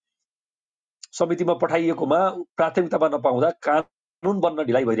समितिमा पठाइएकोमा प्राथमिकतामा नपाउँदा कानुन बन्न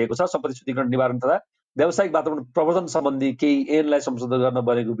ढिलाइ भइरहेको छ सम्पत्ति शुद्धिकरण निवारण तथा व्यावसायिक वातावरण प्रवर्धन सम्बन्धी केही ऐनलाई संशोधन गर्न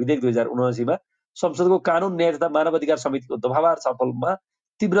बनेको विधेयक 2079 मा संसदको कानुन न्याय तथा मानव अधिकार समितिको दफावार छलफलमा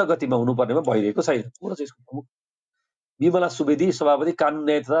तीव्र गतिमा हुनुपर्नेमा भइरहेको छैन पुरा चाहिँ यसको प्रमुख विमला सुवेदी सभापति कानुन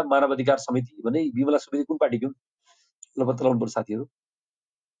न्याय तथा मानव अधिकार समिति भने विमला सुवेदी कुन पार्टीको ल पत्ता लगाउनु पर्छ साथीहरू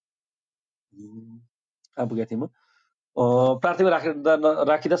कहाँ पुगेको थिएँ म प्राथमिकता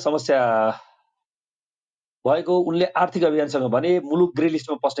राखिँदा समस्या भएको उनले आर्थिक अभियानसँग भने मुलुक ग्रे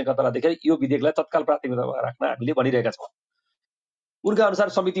लिस्टमा पस्ने खतरा देखे यो विधेयकलाई तत्काल प्राथमिकतामा राख्न हामीले भनिरहेका छौँ उनका अनुसार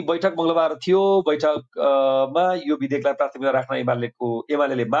समिति बैठक मंगलबार थियो बैठकमा यो विधेयकलाई प्राथमिकता राख्न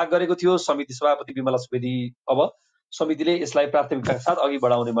एमालेले माग गरेको थियो समिति सभापति विमला सुवेदी अब समितिले यसलाई प्राथमिकताका साथ अघि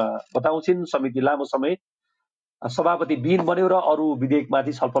बढाउनेमा बताउँछिन् समिति लामो समय सभापति विहीन बन्यो र अरू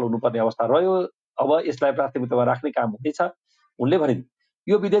विधेयकमाथि छलफल हुनुपर्ने अवस्था रह्यो अब यसलाई प्राथमिकतामा राख्ने काम हुँदैछ उनले भनिन्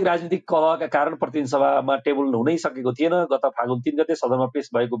यो विधेयक राजनीतिक कलहका कारण प्रतिनिधि सभामा टेबल हुनै सकेको थिएन गत फागुन 3 गते सदनमा पेश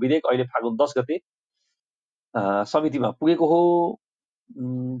भएको विधेयक अहिले फागुन 10 गते समितिमा पुगेको हो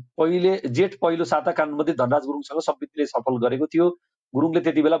जेठ पहिलो साता कानुनमन्त्री धनराज गुरुङसँग समितिले छलफल गरेको थियो गुरुङले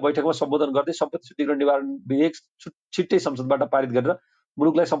त्यति बेला बैठकमा सम्बोधन गर्दै सम्पत्ति शुद्धिकरण निवारण विधेयक छिट्टै संसदबाट पारित गरेर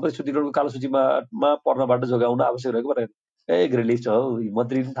मुलुकलाई सम्पत्ति शुद्धिकरणको कालो सूचीमा पर्नबाट जोगाउन आवश्यक रहेको बताए ग्रे लिस्ट हो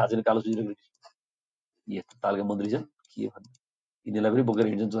मन्त्री थाहा छैन कालो सूची यस्तो तालका मन्त्री छन् के भन्नु यिनीहरूलाई पनि बोकेर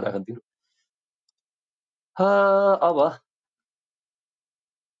हिँड्छन् चोराखन्तीहरू अब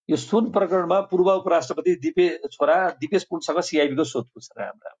यो सुन प्रकरणमा पूर्व उपराष्ट्रपति छोरा दिपेश पुनसँग सिआइबीको सोधपुछ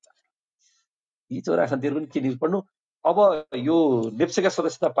राम यी चोराखन्तीहरू पनि के न्युज पढ्नु अब यो नेप्सेका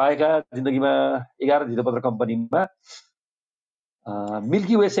सदस्यता पाएका जिन्दगीमा 11 धितोपत्र कम्पनीमा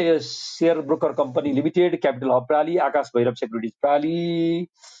milky way share broker company limited capital hub प्राली आकाश भैरव सेक्युरिटिज प्राली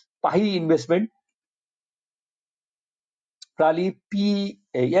पाही investment प्राली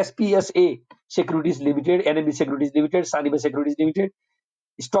एसपीएसए securities limited NMB securities limited Sanima securities limited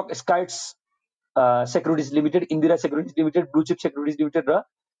stock स्काइट्स securities limited Indira securities limited blue cheap securities limited र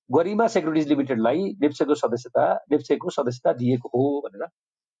गरिमा सेक्युरिटिज लिमिटेडलाई नेप्सेको सदस्यता दिएको हो भनेर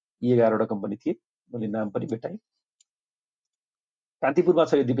 11 वटा कम्पनी थिए मैले नाम पनि भेटाएँ कान्तिपुरमा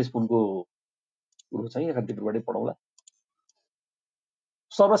छ यो दिपेश पुनको कुरो चाहिँ कान्तिपुरबाटै पढौँला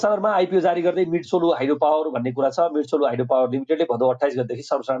सर्वसाधारणमा आइपिओ जारी गर्दै मिडसोलु हाइड्रो पावर भन्ने कुरा छ मिडसोलु हाइड्रो पावर लिमिटेडले भदौ 28 गतेदेखि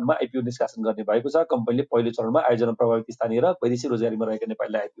सर्वसाधारणमा आइपिओ निष्कासन गर्ने भएको छ कम्पनीले पहिलो चरणमा आयोजना प्रभावित स्थानीय र वैदेशिक रोजगारीमा रहेका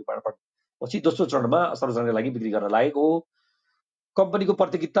नेपालीलाई आइपिओ बाँड्न पछि दोस्रो चरणमा सर्वसाधारणका लागि बिक्री गर्न लागेको हो कम्पनीको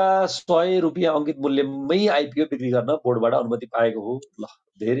प्रतियोगिता 100 रुपियाँ अङ्कित मूल्यमै आइपिओ बिक्री गर्न बोर्डबाट अनुमति पाएको हो ल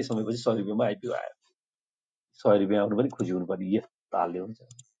धेरै समयपछि 100 रुपियाँमा आइपिओ आयो 100 रुपियाँ आउनु पनि खुसी हुनुपर्ने यो तालले हुन्छ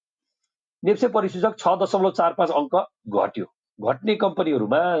नेप्से परिसूचक 6.45 अङ्क घट्यो घट्ने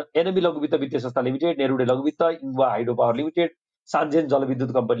कम्पनीहरूमा एनएमबी लघुवित्त वित्तीय संस्था लिमिटेड नेरुडे लघुवित्त इन्वा हाइड्रो पावर लिमिटेड सान्जेन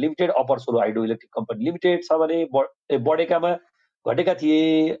जलविद्युत कम्पनी लिमिटेड अपर solo hydro electric company limited छ भने बढेकामा घटेका थिए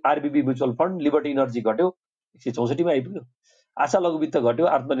RBB mutual fund liberty energy घट्यो 164 मा आइपुग्यो आशा लघुवित्त घट्यो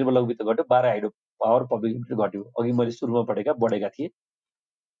आत्मनिर्भर लघुवित्त घट्यो 12 हाइड्रो पावर पब्लिक लिमिटेड घट्यो अघि मैले सुरुमा पढेका बढेका थिए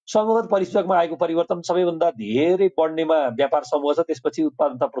समूहगत परिसूचकमा आएको परिवर्तन सबैभन्दा धेरै बढ्नेमा व्यापार समूह छ त्यसपछि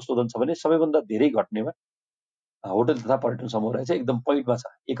उत्पादन तथा प्रशोधन छ भने सबैभन्दा धेरै घट्नेमा होटल तथा पर्यटन समूह रहेछ एकदम पोइन्टमा छ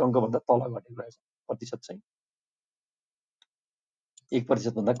 1 अङ्कभन्दा तल घटेको रहेछ प्रतिशत चाहिँ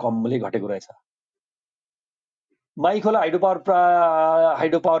 1% भन्दा कमले घटेको रहेछ माइखोला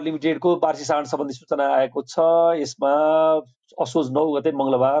हाइड्रो पावर लिमिटेडको वार्षिक साधारण सम्बन्धी सूचना आएको छ यसमा असोज 9 गते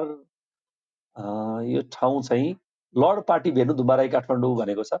मंगलबार यो ठाउँ चाहिँ लर्ड पार्टी भेन्यू दुम्बाराई काठमाडौँ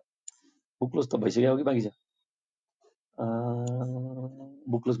भनेको छ बुक्लोज त भइसक्यो कि बाँकी छ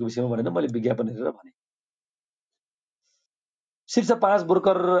बुक्लोजको विषयमा भनेन मैले विज्ञापन हेरेर भने शीर्ष 5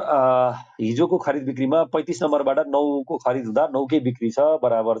 ब्रोकर हिजोको खरिद बिक्रीमा 35 नम्बरबाट 9 को खरिद हुँदा 9 कै बिक्री छ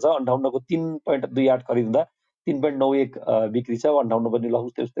बराबर छ 58 को 3.28 खरिद हुँदा 3.91 बिक्री छ 58 पनि ल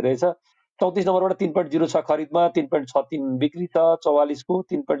उस्तै रहेछ 34 नम्बरबाट 3.06 खरिदमा 3.63 बिक्री छ 44 को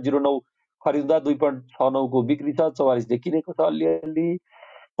 3.09 खरिद हुँदा 2.69 को बिक्री छ, 44 ले किनेको छ अलिअलि,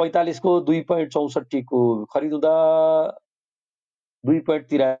 45 को 2.64 को खरिद हुँदा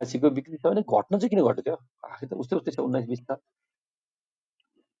 2.83 को बिक्री छ भने घट्न चाहिँ किन घट्यो त्यो? आखिर त उस्तै उस्तै छ 19-20 छ।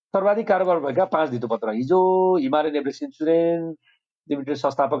 सर्वाधिक कारोबार भएका 5 धितोपत्र हिजो हिमालयन एभरेस्ट इन्सुरेन्स लिमिटेड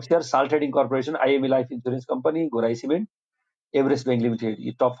संस्थापक शेयर, साल trading corporation, IMA life insurance company, Ghorahi cement, Everest bank limited,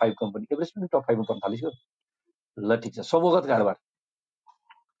 यी टप 5 कम्पनी। एभरेस्ट पनि टप 5 मा पर्न थालिसक्यो। ल ठिक छ। समूहगत कारोबार,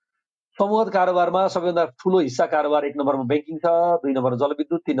 समूहगत कारोबारमा सबैभन्दा ठूलो हिस्सा कारोबार 1 नम्बरमा बैंकिङ छ, 2 नम्बरमा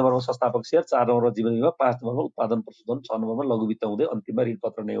जलविद्युत, 3 नम्बरमा संस्थापक शेयर, 4 नम्बरमा जीवन बिमा, 5 नम्बरमा उत्पादन प्रशोधन, 6 नम्बरमा लघु वित्त हुँदै अन्तिममा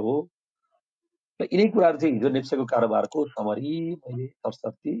ऋणपत्र नै हो। र यिनै कुराहरू चाहिँ हिजो नेप्सेको कारोबारको समरी मैले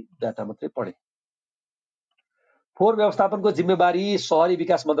सरसर्ती डाटा मात्रै पढेँ। फोहोर व्यवस्थापनको जिम्मेवारी शहरी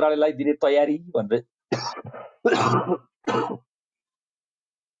विकास मन्त्रालयलाई दिने तयारी भनेर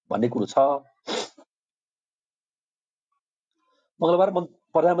भन्ने कुरो छ। मंगलबार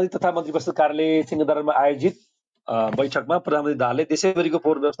प्रधानमन्त्री तथा मन्त्री परिषद कार्यालय सिंहदरबारमा आयोजित बैठकमा प्रधानमन्त्री दाहालले देशैभरिको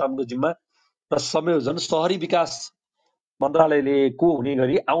फोहोर व्यवस्थापनको जिम्मा र संयोजन शहरी विकास मन्त्रालयले को हुने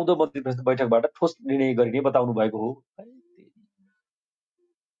गरी आउँदो मन्त्री परिषद बैठकबाट ठोस निर्णय गरिने बताउनु भएको हो।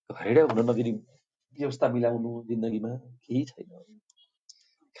 घरेडा हुन नदिने व्यवस्था मिलाउनु जिन्दगीमा केही छैन,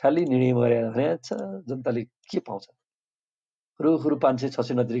 खाली निर्णय गरेर भने जनताले के पाउँछ? फुरुफुरु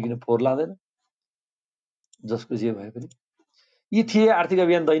 500-600 नतिरिकन फोहोर लाँदैन, जसको जे भए पनि। यी थिए आर्थिक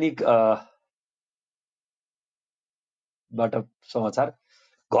अभियान दैनिक बाट समाचार।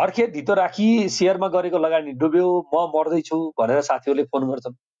 घरखेत धितो राखी शेयरमा गरेको लगानी डुब्यो, म मर्दैछु भनेर साथीहरूले फोन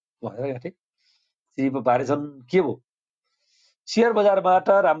गर्छन् भनेर गाथे सिप पारेछन्। के भो, शेयर बजारबाट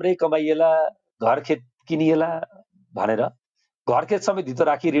राम्रै कमाइएला, घरखेत किनिएला भनेर घरखेत समेत धितो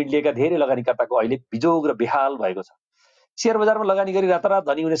राखी ऋण लिएका धेरै लगानीकर्ताको अहिले बिजोग र बेहाल भएको छ। शेयर बजारमा लगानी गरी रातारात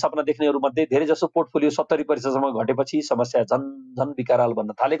धनी हुने सपना देख्नेहरूमध्ये धेरैजसो पोर्टफोलियो 70% घटेपछि समस्या झन झन विकराल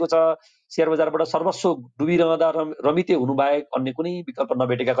बन्न थालेको छ। शेयर बजारबाट सर्वस्व डुबिरहँदा रमिते हुनु बाहेक अन्य कुनै विकल्प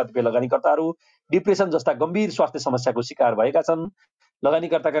नभेटेका कतिपय लगानीकर्ताहरू डिप्रेसन जस्ता गम्भीर स्वास्थ्य समस्याको शिकार भएका छन्।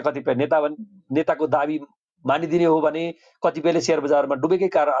 लगानीकर्ताका कतिपय नेताको दाबी मानिदिने हो भने कतिपयले शेयर बजारमा डुबेकै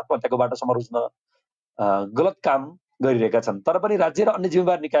कारण आत्महत्याको बाटो समरुच्न गलत काम गरिरहेका छन्। तर पनि राज्य र अन्य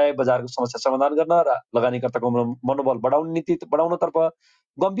जिम्मेवार निकाय बजारको समस्या समाधान गर्न र लगानीकर्ताको मनोबल बढाउने नीति बनाउनतर्फ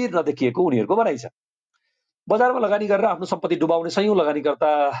गम्भीर नदेखिएको उनीहरूको भनाइ छ। बजारमा लगानी गरेर आफ्नो सम्पत्ति डुबाउने सयौं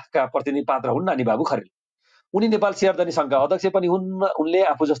लगानीकर्ताका प्रतिनिधि पात्र हुन् नानी बाबु खरेल। उनी नेपाल शेयरधनी संघका अध्यक्ष पनि हुन्। उनले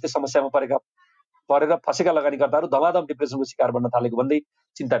आफू जस्तै समस्यामा परेर फसेका लगानीकर्ताहरू धमाधम डिप्रेसनको शिकार बन्न थालेको भन्दै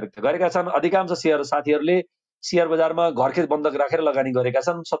चिन्ता व्यक्त गरेका छन्। अधिकांश शेयर साथीहरूले शेयर बजारमा घरखेत बन्धक राखेर लगानी गरेका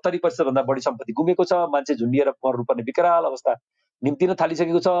छन्। 70% भन्दा बढी सम्पत्ति गुमेको छ। मान्छे झुन्डिएर मर्नुपर्ने विकराल अवस्था निम्तिन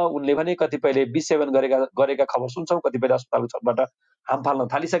थालिसकेको छ। उनले भने कतिपयले विष सेवन गरेका खबर सुन्छौं, कतिपयले अस्पतालको छतबाट हाम फाल्न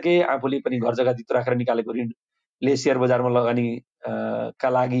थालिसके। आफूले पनि घर जग्गा धितो राखेर निकालेको ऋणले शेयर बजारमा लगानी का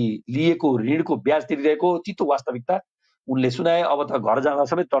लागि लिएको ऋणको ब्याज तिरिरहेको चित्तो वास्तविकता उनले सुनाए। अब त घर जाँदा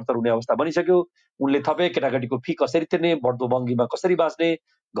समेत टर्चर हुने अवस्था बनिसक्यो। उनले थपे केटाकेटीको फी कसरी तिर्ने, बढ्दो महँगीमा कसरी बाँच्ने,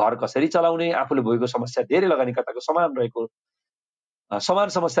 घर कसरी चलाउने, आफूले भोगेको समस्या धेरै लगानीकर्ताको समान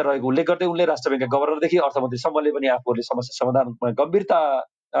समस्या रहेको उल्लेख गर्दै उनले राष्ट्र बैंकका गभर्नरदेखि अर्थमन्त्रीसम्मले पनि आफूहरूको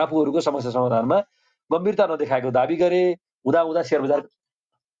समस्या समाधानमा गम्भीरता नदेखाएको दाबी गरे। हुँदा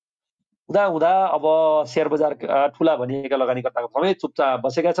अब शेयर बजारका ठूला भनिएका लगानीकर्ताको समेत चुपचाप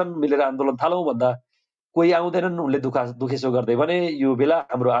बसेका छन्। मिलेर आन्दोलन थालौं भन्दा कोही आउँदैनन्। उनले दुखेसो गर्दै भने यो बेला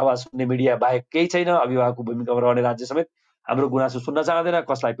हाम्रो आवाज सुन्ने मिडिया बाहेक केही छैन। अभिभावकको भूमिकामा रहने राज्य समेत हाम्रो गुनासो सुन्न चाहँदैन।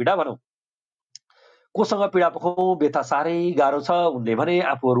 कसलाई पीडा भनौं, कोसँग पीडा पोखौं, व्यथा साह्रै गाह्रो छ। उनले भने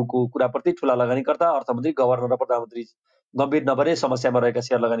आफूहरूको कुराप्रति ठूला लगानीकर्ता, अर्थमन्त्री, गभर्नर र प्रधानमन्त्री गम्भीर नभए समस्यामा रहेका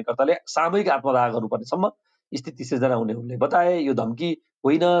शेयर लगानीकर्ताले सामूहिक आत्मदाह गर्नुपर्नेसम्म स्थिति सिर्जना हुने उनले बताए। यो धम्की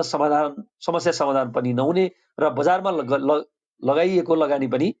होइन, समस्या समाधान पनि नहुने र बजारमा लगाइएको लगानी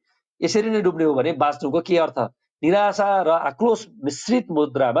पनि यसरी नै डुब्ने हो भने बाँच्नुको के अर्थ? निराशा र आक्रोश मिश्रित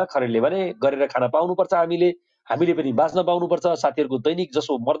मुद्रामा खरेलले भने गरेर खान पाउनुपर्छ। हामीले पनि बाँच्न पाउनुपर्छ। साथीहरूको दैनिक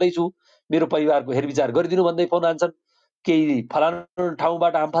जसो मर्दैछु, मेरो परिवारको हेरविचार गरिदिनु भन्दै फोन हान्छन्। केही फलानु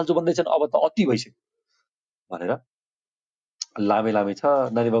ठाउँबाट हाम फाल्छु भन्दैछन्। अब त अति भइसक्यो भनेर लामै छ।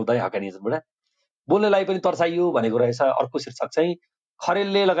 नानी बाबु दाइ हकानिन्छन् बुढा। बोल्नेलाई पनि तर्साइयो भनेको रहेछ। अर्को शीर्षक चाहिँ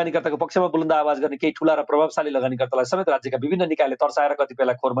खरेलले लगानीकर्ताको पक्षमा बुलन्द आवाज गर्ने केही ठूला र प्रभावशाली लगानीकर्तालाई समेत राज्यका विभिन्न निकायले तर्साएर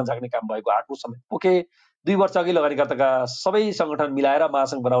कतिपयलाई खोरमा झाक्ने काम भएको आक्रोश समेत पोखे। 2 वर्ष अघि लगानीकर्ताका सबै संगठन मिलाएर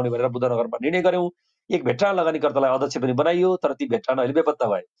महासंघ बनाउने भनेर बुद्धनगरमा निर्णय गर्यौं। एक भेट्रान लगानीकर्तालाई अध्यक्ष पनि बनाइयो, तर ती भेट्रान अहिले बेपत्ता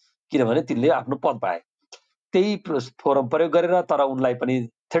भए किनभने तिनले आफ्नो पद पाए। त्यही फोरम प्रयोग गरेर तर उनलाई पनि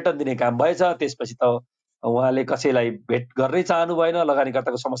थ्रेटन दिने काम भएछ। त्यसपछि त उहाँले कसैलाई भेट गर्नै चाहनु भएन,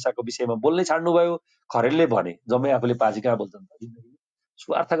 लगानीकर्ताको समस्याको विषयमा बोल्नै छाड्नुभयो। खरेलले भने जम्मै आफूले पाजी कहाँ बोल्छन् त,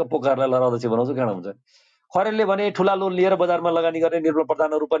 स्वार्थका पोकारलाई लडाउँदै बनाउँछ कहाँ हुन्छ। खरेलले भने ठुला लोन लिएर बजारमा लगानी गर्ने निर्मल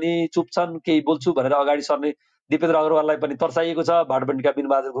प्रधानहरू पनि चुप छन्, केही बोल्छु भनेर अगाडि सर्ने दिपेन्द्र अग्रवाललाई पनि तर्साइएको छ। भाटबन्डीका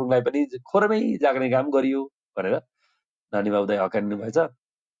बिनबहादुर गुरुङलाई पनि खोरमै जाग्ने काम गरियो भनेर नानी बाबुदाई हकारिनु भएछ।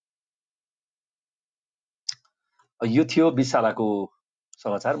 यो थियो 20 सालको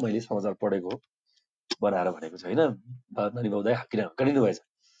समाचार, मैले समाचार पढेको बनाएर भनेको छैन। नानी बाबुदाई हकारिनु भएछ।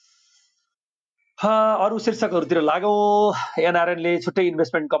 अरू शीर्षकहरूतिर लागौँ। एनआरएनले छुट्टै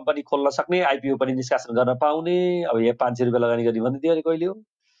इन्भेस्टमेन्ट कम्पनी खोल्न सक्ने, आइपिओ पनि निष्कासन गर्न पाउने। अब यहाँ 500 रुपियाँ लगानी गर्ने भन्दै थियो अरे कहिले हो।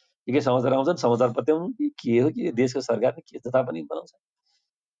 के समाचार आउँछन्, समाचार पत्याउनु के हो कि देशको सरकारले के जता पनि बनाउँछ।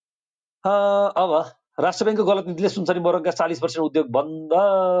 अब राष्ट्र ब्याङ्कको गलत नीतिले सुनसरी मोरङका 40% उद्योग बन्द।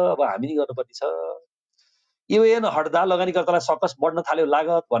 अब हामी नि गर्नुपर्ने छ। युएन हट्दा लगानीकर्तालाई सकस बढ्न थाल्यो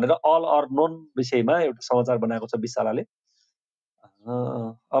लागत भनेर अल अर नोन विषयमा एउटा समाचार बनाएको छ विशालाले।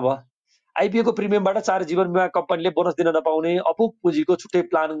 अब आइपिओ को प्रिमियमबाट 4 जीवन बिमा कम्पनीले बोनस दिन नपाउने, अपुग पुँजीको छुट्टै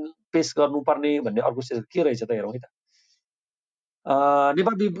प्लान पेश गर्नुपर्ने भन्ने अर्को के रहेछ त हेरौँ है त।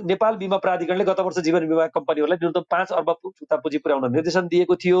 नेपाल बीमा प्राधिकरणले गत वर्ष जीवन बिमा कम्पनीहरूलाई न्यूनतम 5 अर्ब चुक्ता पुँजी पुर्याउन निर्देशन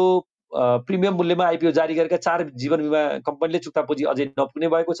दिएको थियो। प्रिमियम मूल्यमा आइपिओ जारी गरेका 4 जीवन बिमा कम्पनीले चुक्ता पुँजी अझै नपुग्ने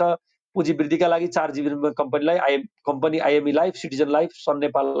भएको छ। पुँजी वृद्धिका लागि 4 जीवन बिमा company IME life, citizen life, सन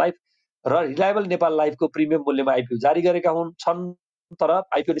नेपाल लाइफ र रिलायबल नेपाल लाइफको प्रिमियम मूल्यमा आइपिओ जारी गरेका छन्। तर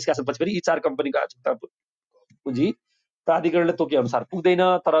आइपिओ निष्कासनपछि पनि यी 4 कम्पनीका चुक्ता पुँजी प्राधिकरणले तोके अनुसार पुग्दैन।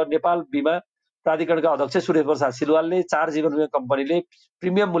 तर नेपाल बीमा प्राधिकरणका अध्यक्ष सूर्य प्रसाद सिलवालले 4 जीवन बिमा कम्पनीले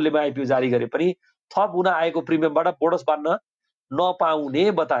प्रिमियम मूल्यमा आइपिओ जारी गरे पनि थप हुन आएको प्रिमियमबाट बोनस बाँड्न नपाउने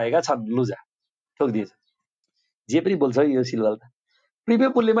बताएका छन्। लुजा ठोकिदिएछ। जे पनि बोल्छ यो सिलवाल त।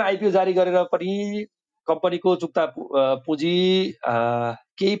 प्रिमियम मूल्यमा आइपिओ जारी गरेर पनि कम्पनीको चुक्ता पुँजी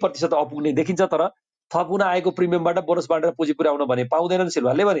केही प्रतिशत अपुग्ने देखिन्छ। तर थप हुन आएको प्रिमियमबाट बोनस बाँडेर पुँजी पुर्याउन भने पाउँदैनन्।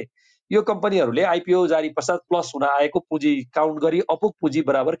 सिलवालले भने यो कम्पनीहरूले आइपिओ जारी पश्चात प्लस हुन आएको पुँजी काउन्ट गरी अपुग पुँजी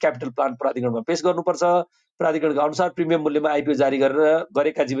बराबर क्यापिटल प्लान प्राधिकरणमा पेश गर्नुपर्छ। प्राधिकरणका अनुसार प्रिमियम मूल्यमा आइपिओ जारी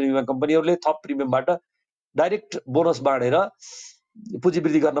गरेका जीवन बिमा कम्पनीहरूले थप प्रिमियमबाट डाइरेक्ट बोनस बाँडेर पुँजी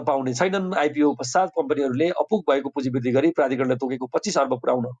वृद्धि गर्न पाउने छैनन्। आइपिओ पश्चात कम्पनीहरूले अपुग भएको पुँजी वृद्धि गरी प्राधिकरणले तोकेको 25 अर्ब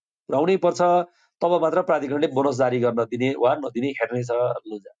पुर्याउनै पर्छ। तब मात्र प्राधिकरणले बोनस जारी गर्न दिने वा नदिने हेर्नेछ।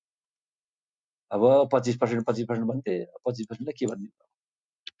 लुजा अब 25% भन्थे, 25% के भन्ने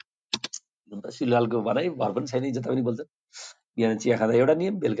सिलवालको भनाइ भर पनि छैन। जता पनि बोल्छन् बिहान चिया खाँदा एउटा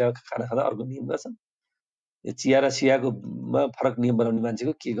नियम, बेलुका खाना खाँदा अर्को नियम गर्छन्। यो चिया र सियाको फरक नियम बनाउने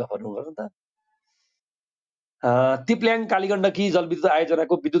मान्छेको के गर्नु गर्नु त। तिप्ल्याङ कालीगण्डकी जलविद्युत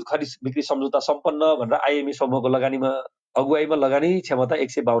आयोजनाको विद्युत खरिद बिक्री सम्झौता सम्पन्न भनेर आइएमई समूहको लगानीमा अगुवाईमा लगानी क्षमता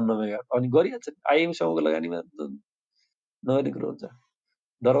 152 मेगावाट। अनि गरिहाल्छ। आइएमई समूहको लगानीमा नगर्ने कुरो हुन्छ।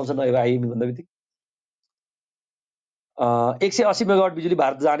 डराउँछ न आइएमई भन्दा बित्तिकै। 180 मेगावाट बिजुली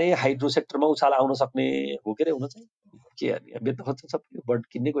भारत जाने, हाइड्रो सेक्टरमा उछाल आउन सक्ने हो के रे हुन चाहिँ के बेच्न खोज्छ सब बढ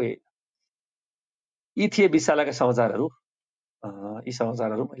किन्नेको। यी थिए 20 सालका समाचारहरू। यी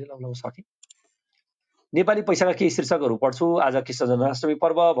समाचारहरू मैले लगाउन सकेँ। नेपाली पैसाका केही शीर्षकहरू पढ्छु। आज कृष्ण जन्माष्टमी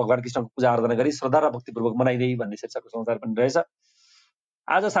पर्व, भगवान कृष्णको पूजा आराधना गरी श्रद्धा र भक्तिपूर्वक मनाइँदै भन्ने शीर्षकको समाचार पनि रहेछ।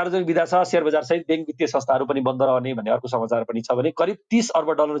 आज सार्वजनिक विदा छ। शेयर बजार सहित बैंक वित्तीय संस्थाहरू पनि बन्द रहने भन्ने अर्को समाचार पनि छ भने करिब 30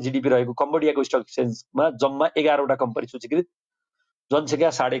 अर्ब डलर जीडीपी रहेको कम्बोडियाको स्टक एक्सचेन्जमा जम्मा 11वटा कम्पनी सूचीकृत, जनसङ्ख्या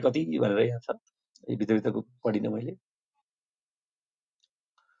साढे कति भनेर यहाँ छ। यो भित्रभित्रको पढिन मैले।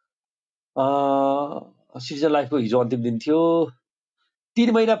 सिटिजन लाइफको हिजो अन्तिम दिन थियो।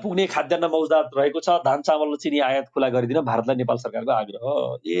 3 महिना पुग्ने खाद्यान्न मौजदात रहेको छ। धान चामल र चिनी आयात खुला गरिदिन भारतलाई नेपाल सरकारको आग्रह।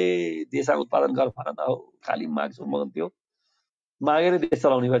 देशमा उत्पादन गर भन न हो, खालि माग्छु मगन्थ्यो, मागेर देश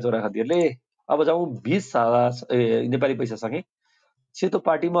चलाउने भयो चोराखतीहरूले। अब जाउँ 20 नेपाली पैसासँगै। सेतो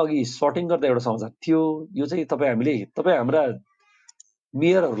पार्टीमा अघि सर्टिङ गर्दा एउटा समाचार थियो। यो चाहिँ तपाईँ हाम्रा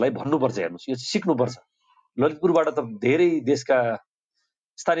मेयरहरूलाई भन्नुपर्छ, हेर्नुहोस् यो सिक्नुपर्छ। ललितपुरबाट त धेरै देशका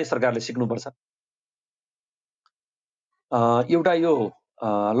स्थानीय सरकारले सिक्नुपर्छ। एउटा यो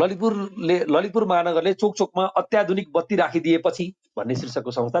ललितपुर महानगरले चोकचोकमा अत्याधुनिक बत्ती राखिदिएपछि भन्ने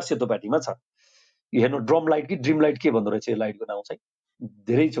शीर्षकको समाचार सेतो पार्टीमा छ। यो हेर्नु, ड्रम लाइट कि ड्रिम लाइट के भन्दो रहेछ यो लाइटको नाउँ चाहिँ।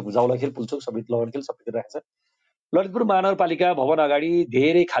 धेरै चोक, जाउलाखेल, पुल्चोक, सबै लगनखेल सबैतिर राखेको छ। ललितपुर महानगरपालिका भवन अगाडि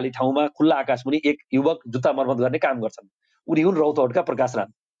धेरै खाली ठाउँमा खुल्ला आकाशमुनि एक युवक जुत्ता मर्मत गर्ने काम गर्छन्। उनी हुन् रौतहटका प्रकाश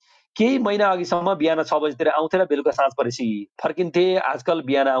राम। केही महिना अघिसम्म बिहान 6 बजेतिर आउँथे र बेलुका साँझ परेपछि फर्किन्थे। आजकल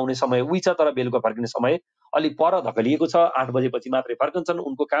बिहान आउने समय उही छ, तर बेलुका फर्किने समय अलि पर धकलिएको छ। 8 बजेपछि मात्रै फर्कन्छन्।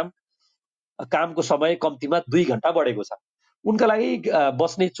 उनको कामको समय कम्तीमा 2 घण्टा बढेको छ। उनका लागि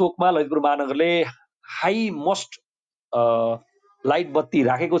बस्ने चोकमा ललितपुर महानगरले हाई मस्ट लाइट बत्ती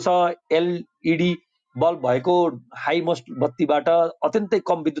राखेको छ। एलइडी बल्ब भएको हाई मस्ट बत्तीबाट अत्यन्तै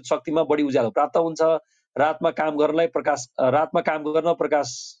कम विद्युत शक्तिमा बढी उज्यालो प्राप्त हुन्छ। रातमा काम गर्न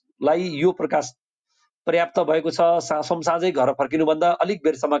प्रकाशलाई यो प्रकाश पर्याप्त भएको छ। साँझै घर फर्किनुभन्दा अलिक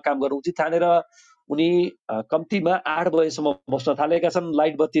बेरसम्म काम गर्नु उचित ठानेर उनी कम्तीमा 8 बजेसम्म बस्न थालेका छन्।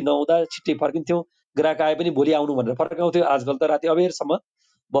 लाइट बत्ती नहुँदा छिट्टै फर्किन्थ्यौँ, ग्राहक आए पनि भोलि आउनु भनेर फर्काउँथ्यो। आजकल त राति अबेरसम्म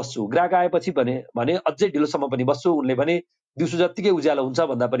बस्छु, ग्राहक आएपछि भने अझै ढिलोसम्म पनि बस्छु। उनले भने दिउँसो जत्तिकै उज्यालो हुन्छ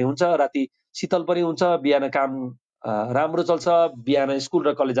भन्दा पनि हुन्छ, राति शीतल पनि हुन्छ, बिहान काम राम्रो चल्छ। बिहान स्कुल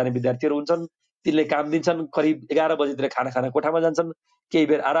र कलेज जाने विद्यार्थीहरू हुन्छन्, तिनले काम दिन्छन्। करिब 11 बजेतिर खाना कोठामा जान्छन्, केही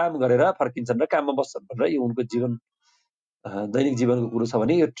बेर आराम गरेर फर्किन्छन् र काममा बस्छन् भनेर यो उनको जीवन दैनिक जीवनको कुरो छ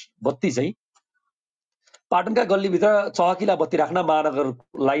भने यो बत्ती चाहिँ पाटनका गल्लीभित्र चहकिला बत्ती राख्न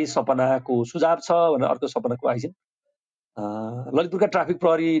महानगरलाई सपनाको सुझाव छ भनेर अर्को सपनाको आइसिन्। ललितपुरका ट्राफिक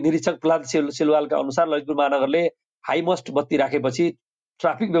प्रहरी निरीक्षक प्रहलाद सेलवालका अनुसार ललितपुर महानगरले हाइमस्ट बत्ती राखेपछि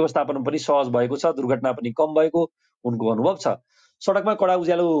ट्राफिक व्यवस्थापन पनि सहज भएको छ, दुर्घटना पनि कम भएको उनको अनुभव छ। सडकमा कडा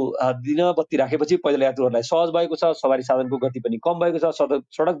उज्यालो दिन बत्ती राखेपछि पैदल यात्रुहरूलाई सहज भएको छ, सवारी साधनको गति पनि कम भएको छ,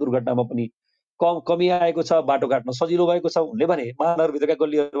 सडक दुर्घटनामा पनि कमी आएको छ, बाटो काट्न सजिलो भएको छ। उनले भने महानगरभित्रका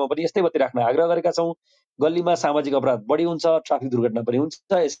गल्लीहरूमा पनि यस्तै बत्ती राख्न आग्रह गरेका छौँ। गल्लीमा सामाजिक अपराध बढी हुन्छ, ट्राफिक दुर्घटना पनि हुन्छ,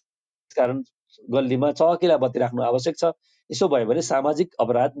 यसकारण गल्लीमा चहकिला बत्ती राख्नु आवश्यक छ। यसो भयो भने सामाजिक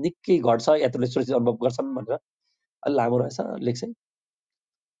अपराध निकै घट्छ, यात्रुले सुरक्षित अनुभव गर्छन् भनेर। अलि लामो रहेछ लेख चाहिँ।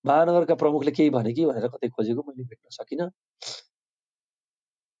 महानगरका प्रमुखले केही भने कि भनेर कतै खोजेको मैले भेट्न सकिनँ।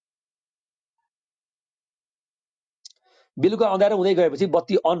 बेलुका अँध्यारो हुँदै गएपछि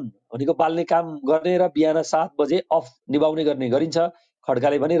बत्ती अन भनेको बाल्ने काम गर्ने र बिहान 7 बजे अफ निभाउने गर्ने गरिन्छ।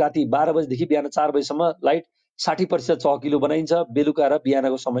 खड्काले भने राति 12 बजेदेखि बिहान 4 बजेसम्म लाइट 60% चहकिलो बनाइन्छ। बेलुका र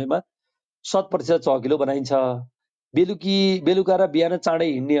बिहानको समयमा 100% चहकिलो बनाइन्छ। बेलुका र बिहान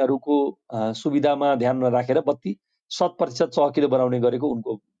चाँडै हिँड्नेहरूको सुविधामा ध्यान नराखेर बत्ती 100% चहकिलो बनाउने गरेको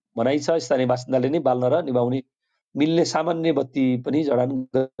उनको भनाइ छ। स्थानीय बासिन्दाले नै बाल्न र निभाउने मिल्ने सामान्य बत्ती पनि जडान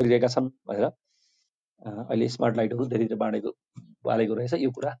गरिरहेका छन् भनेर अहिले स्मार्ट लाइटहरू धेरै बालेको रहेछ।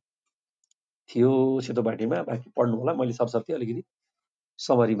 यो कुरा थियो सेतो बाटीमा, बाँकी पढ्नु होला। मैले सरसर्ती अलिकति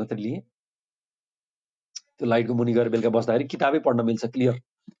समरी मात्रै लिएँ। त्यो लाइटको मुनि गएर बेलुका बस्दाखेरि किताबै पढ्न मिल्छ, क्लियर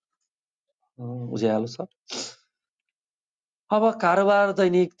उज्यालो छ। अब कारोबार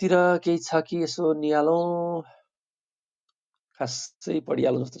दैनिकतिर केही छ कि यसो निहालौँ। खासै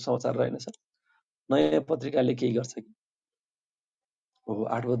पढिहाल्नु जस्तो समाचार रहेनछ। नयाँ पत्रिकाले केही गर्छ कि?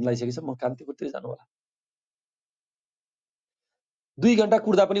 8 बज्न लागिसकेछ, म कान्तिपुरतिर जानु होला। 2 घण्टा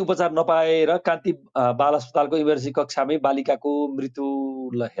कुर्दा पनि उपचार नपाएर कान्ति बाल अस्पतालको इमर्जेन्सी कक्षामै बालिकाको मृत्यु।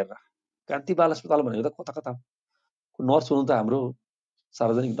 ल हेर, कान्ति बाल अस्पताल भनेको त कता कता नर्स हुनु त हाम्रो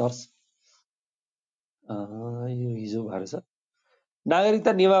सार्वजनिक नर्स। यो हिजो भएर छ।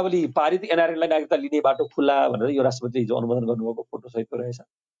 नागरिकता नियमावली पारित, एनआरएनलाई नागरिकता लिने बाटो खुल्ला भनेर यो राष्ट्रपतिले हिजो अनुमोदन गर्नुभएको फोटो सहितको रहेछ।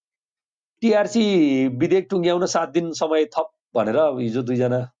 टीआरसी विधेयक टुङ्ग्याउन 7 दिन समय थप भनेर हिजो 2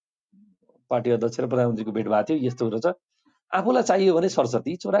 जना पार्टी अध्यक्ष र प्रधानमन्त्रीको भेट भएको थियो। यस्तो रहेछ, आफूलाई चाहियो भने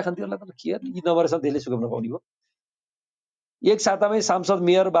सरस्वती, चोरा खान्तीहरूलाई त के यी नभरेसम्म त्यसले सुगम नपाउने भयो। एक सातामै सांसद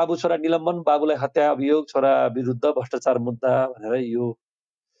मेयर बाबु छोरा निलम्बन, बाबुलाई हत्या अभियोग, छोरा विरुद्ध भ्रष्टाचार मुद्दा भनेर यो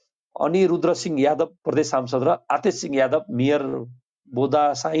अनिरुद्र सिंह यादव प्रदेश सांसद र आतेश सिंह यादव मेयर बोदे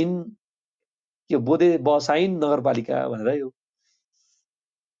बसाइन नगरपालिका भनेर यो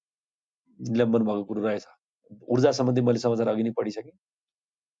निलम्बन भएको कुरो रहेछ। ऊर्जा सम्बन्धी मैले समाचार अघि नै पढिसकेँ।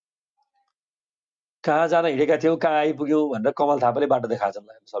 कहाँ जान हिँडेका थियौ, कहाँ आइपुग्यौँ भनेर कमल थापाले बाटो देखाएछन्।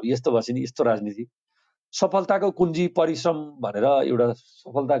 सब यस्तो भएपछि नि यस्तो राजनीति। सफलताको कुञ्जी परिश्रम भनेर एउटा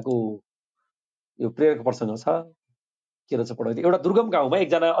सफलताको यो प्रेरक प्रसङ्ग छ। के रहेछ पढाउँदै। एउटा दुर्गम गाउँमा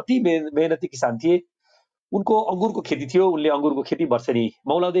एकजना अति मेहनती किसान थिए। उनको अङ्गुरको खेती थियो। उनले अङ्गुरको खेती वर्षेनी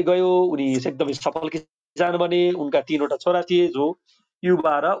मौलाउँदै गयो। उनी एकदमै सफल किसान बने। उनका 3वटा छोरा थिए जो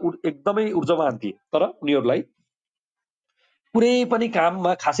युवा र एकदमै ऊर्जावान थिए, तर उनीहरूलाई कुनै पनि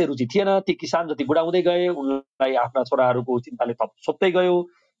काममा खासै रुचि थिएन। ती किसान जति बुढा हुँदै गए उनलाई आफ्ना छोराहरूको चिन्ताले थप सोध्दै गयो।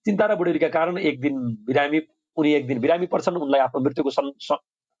 चिन्ता र बुढेलीका कारण उनी एक दिन बिरामी पर्छन्। उनलाई आफ्नो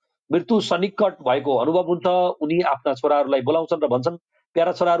मृत्यु सन्निकट भएको अनुभव हुन्छ। उनी आफ्ना छोराहरूलाई बोलाउँछन् र भन्छन्,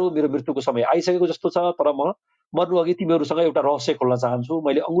 प्यारा छोराहरू, मेरो मृत्युको समय आइसकेको जस्तो छ, तर म मर्नु अघि तिमीहरूसँग एउटा रहस्य खोल्न चाहन्छु।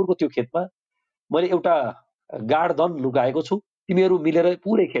 मैले अङ्गुरको त्यो खेतमा मैले एउटा गाढ धन लुकाएको छु। तिमीहरू मिलेर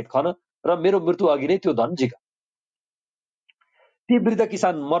पुरै खेत खन र मेरो मृत्यु अघि नै त्यो धन झिक। ती वृद्ध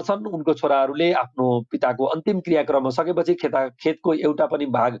किसान मर्छन्। उनको छोराहरूले आफ्नो पिताको अन्तिम क्रियाक्रम सकेपछि खेतको एउटा पनि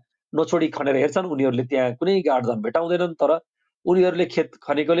भाग नछोडी खनेर हेर्छन्। उनीहरूले त्यहाँ कुनै गाढ धन भेटाउँदैनन्, तर उनीहरूले खेत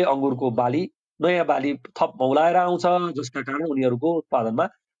खनेकोले अङ्गुरको बाली नयाँ बाली थप मौलाएर आउँछ, जसका कारण उनीहरूको उत्पादनमा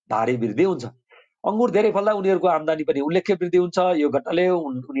भारी वृद्धि हुन्छ। अङ्गुर धेरै फल्दा उनीहरूको आम्दानी पनि उल्लेख्य वृद्धि हुन्छ। यो घटनाले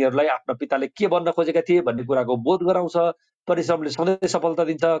उनीहरूलाई आफ्ना पिताले के भन्न खोजेका थिए भन्ने कुराको बोध गराउँछ। परिश्रमले सधैँ सफलता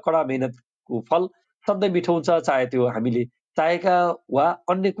दिन्छ। कडा मेहनतको फल सधैँ मिठो हुन्छ, चाहे त्यो हामीले चाहेका वा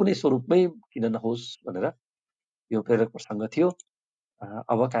अन्य कुनै स्वरूपमै किन नहोस् भनेर यो प्रेरक प्रसङ्ग थियो।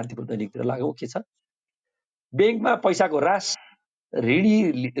 अब कान्तिपुर दैनिकतिर लागौँ। के छ? ब्याङ्कमा पैसाको ह्रास,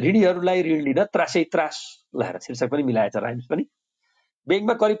 ऋणीहरूलाई ऋण लिन त्रासै त्रास लगाएर शीर्षक पनि मिलाएछ राइम्स पनि।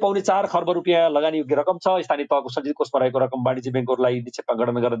 बैंकमा करिब पाउने 4 खर्ब रुपियाँ लगानी योग्य रकम छ। स्थानीय तहको सञ्चित कोषमा रहेको रकम वाणिज्य बैंकहरूलाई निक्षेपमा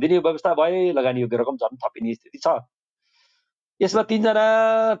गणना गरेर दिने व्यवस्था भए लगानी योग्य रकम झन् थपिने स्थिति छ। यसमा 3 जना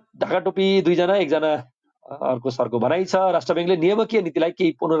ढाकाटोपी, 2 जना, 1 जना अर्को सरको भनाइ छ। राष्ट्र बैंकले नियामकीय नीतिलाई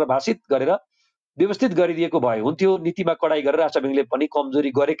केही पुनर्भाषित गरेर व्यवस्थित गरिदिएको भए हुन्थ्यो। नीतिमा कडाई गरेर राष्ट्र बैंकले पनि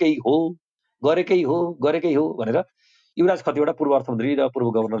कमजोरी गरेकै हो भनेर युवराज खतिवडा पूर्व अर्थमन्त्री र पूर्व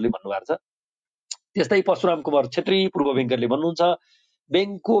गभर्नरले भन्नुभएको छ। त्यस्तै परशुराम कुमार छेत्री पूर्व बैंकरले भन्नुहुन्छ,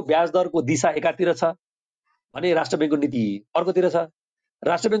 बैंकको ब्याज दरको दिशा एकातिर छ भने राष्ट्र बैंकको नीति अर्कोतिर छ।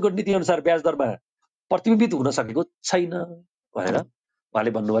 राष्ट्र बैंकको नीति अनुसार ब्याज दरमा प्रतिबिम्बित हुन सकेको छैन भनेर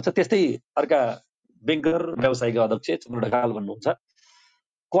उहाँले भन्नुभएको छ। त्यस्तै अर्का बैंकर व्यवसायिक अध्यक्ष चन्द्र ढकाल भन्नुहुन्छ,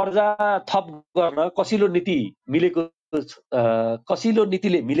 कर्जा थप गर्न कसिलो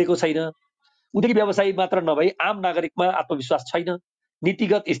नीतिले मिलेको छैन। उद्योगी व्यवसायी मात्र नभई आम नागरिकमा आत्मविश्वास छैन,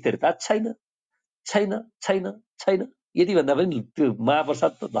 नीतिगत स्थिरता छैन। यति भन्दा पनि त्यो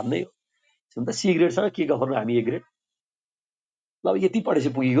महाप्रसाद त भन्नै हो। त सी ग्रेडसँग के गर्नु हामी ए ग्रेड। ल यति पढेपछि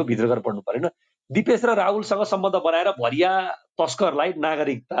पुगेको भित्र गएर पढ्नु परेन। दिपेश र राहुलसँग सम्बन्ध बनाएर भरिया तस्करलाई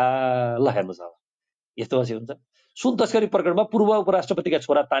नागरिकता ल हेर्नुहोस् अब यस्तो पछि हुन्छ। सुन तस्करी प्रकरणमा पूर्व उपराष्ट्रपतिका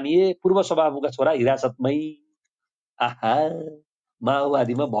छोरा तानिए, पूर्व सभामुखका छोरा हिरासतमै। आहा,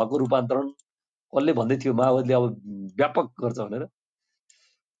 माओवादीमा भएको रूपान्तरण कसले भन्दै थियो माओवादीले अब व्यापक गर्छ भनेर।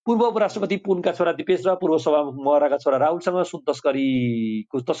 पूर्व उपराष्ट्रपति पुनका छोरा दिपेश र पूर्व सभामुख महराका छोरा राहुलसँग सुन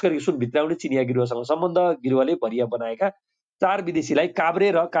तस्करी सुन भित्राउने चिनिया गिरुवासँग सम्बन्ध। गिरुवाले भरिया बनाएका 4 विदेशीलाई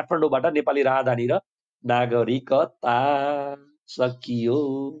काभ्रे र काठमाडौँबाट नेपाली राजधानी र नागरिकता सकियो।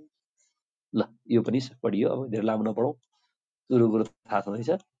 ल यो पनि पढियो, अब धेरै लामो नपढौँ, सुरु कुरो थाहा छँदैछ।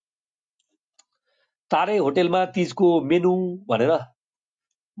 तारे होटेलमा तीजको मेनु भनेर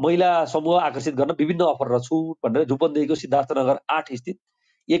महिला समूह आकर्षित गर्न विभिन्न अफर र छुट भनेर रूपन्देहीको सिद्धार्थनगर 8 स्थित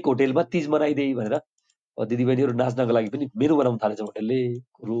एक होटेलमा तीज मनाइदे भनेर दिदीबहिनीहरू नाच्नको लागि पनि मेनु बनाउन थालेछ होटेलले,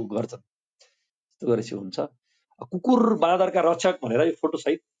 कुरो गर्छन्। यस्तो गरेपछि हुन्छ। कुकुर बाँदरका रक्षक भनेर यो फोटो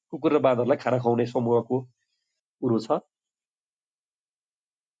सहित कुकुर र बाँदरलाई खाना खुवाउने समूहको कुरो छ।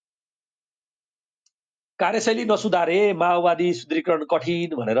 कार्यशैली नसुधारे माओवादी सुदृढीकरण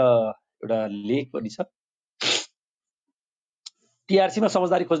कठिन भनेर एउटा लेख पनि छ। टीआरसीमा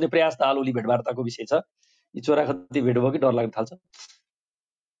समझदारी खोज्ने प्रयास दालओली भेटवार्ताको विषय छ। यी चोराखती भेट भयो कि डर लाग्न थाल्छ।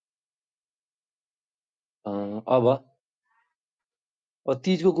 अब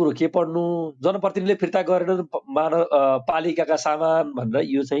तीजको कुरो के पढ्नु, जनप्रतिनिधिले फिर्ता गरेर पालिकाका सामान भनेर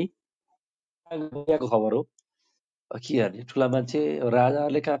यो चाहिँ खबर हो। के गर्ने, ठुला मान्छे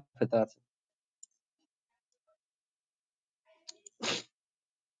राजाले कहाँ फिर्ता गर्छ।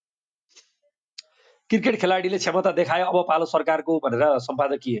 क्रिकेट खेलाडीले क्षमता देखाए अब पालो सरकारको भनेर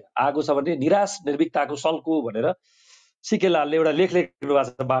सम्पादकीय आगो छ भने निराश निर्भीकताको सल्को भनेर सिकेलालले एउटा लेख लेख्नु भएको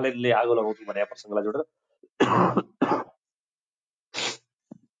छ। बालेनले आगो लगाउँछु भने प्रसङ्गलाई जोडेर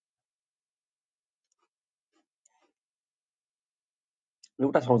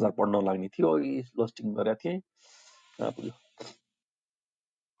एउटा समाचार पढ्न लाग्ने थियो, अघि लोस्टिङ गरेका थिएँ, पुग्यो।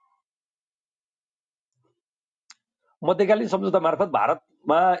 मध्यकालीन सम्झौता मार्फत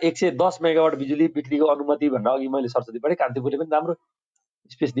भारतमा 110 मेगावाट बिजुली बिक्रीको अनुमति भनेर अघि मैले सरस्वती पढेँ। कान्तिपुरले पनि राम्रो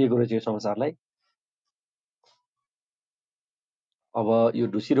स्पेस दिएको रहेछ यो समाचारलाई। अब यो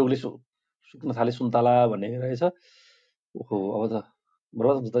ढुसी रोगले सुक्न थाले सुन्तला भन्ने रहेछ। ओहो, अब त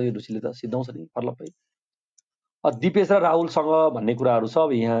मर्छ त यो ढुसीले त सिद्धाउँछ नि फर्लप्पै। दिपेश र राहुलसँग भन्ने कुराहरू छ।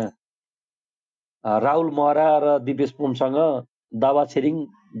 अब यहाँ राहुल महरा र दिपेश पुमसँग दावा छेरिङ,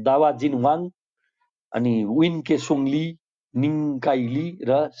 दावा जिनवाङ, अनि विन के सुङली, निङकाइली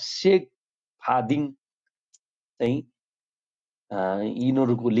र शेख फादिङ चाहिँ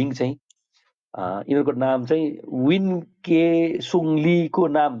यिनीहरूको लिङ्क चाहिँ यिनीहरूको नाम चाहिँ विन के सुङलीको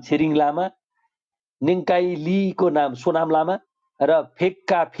नाम छेरिङ लामा, निङकाइलीको नाम सोनाम लामा र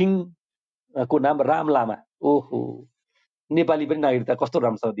फेक्काफिङको नाम राम लामा। ओहो, नेपाली पनि नागरिकता कस्तो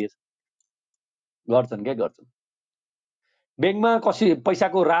राम्रोसँग दिएछ। गर्छन् क्या गर्छन्। ब्याङ्कमा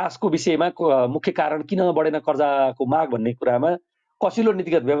पैसाको ह्रासको विषयमा मुख्य कारण किन बढेन कर्जाको माग भन्ने कुरामा कसिलो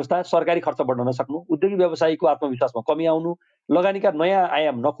नीतिगत व्यवस्था, सरकारी खर्च बढ्न नसक्नु, उद्योगी व्यवसायीको आत्मविश्वासमा कमी आउनु, लगानीका नयाँ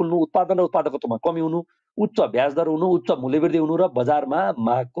आयाम नखुल्नु, उत्पादन र उत्पादकत्वमा कमी हुनु, उच्च ब्याज दर हुनु, उच्च मूल्यवृद्धि हुनु र बजारमा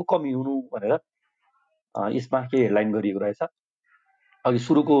मागको कमी हुनु भनेर यसमा के हेडलाइन गरिएको रहेछ। अघि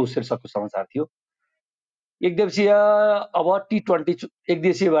सुरुको शीर्षकको समाचार थियो। एक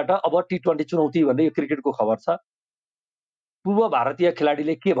देशीयबाट अब टी20 चुनौती भन्ने यो क्रिकेटको खबर छ। पूर्व भारतीय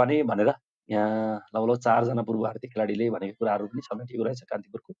खेलाडीले के भने भनेर यहाँ लगभग 4 जना पूर्व भारतीय खेलाडीले भनेको कुराहरू पनि समेटिएको रहेछ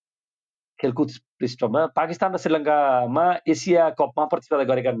कान्तिपुरको खेलकुद पृष्ठमा। पाकिस्तान र श्रीलङ्कामा एसिया कपमा प्रतिस्पर्धा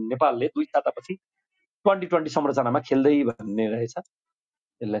गरेका नेपालले 2 सातापछि 2020 संरचनामा खेल्दै भन्ने रहेछ,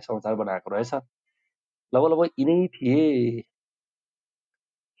 यसलाई समाचार बनाएको रहेछ। लगभग यिनै थिए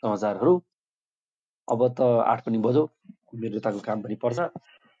समाचारहरू। अब त 8 पनि बज्यो, मेरो यताको काम पनि पर्छ।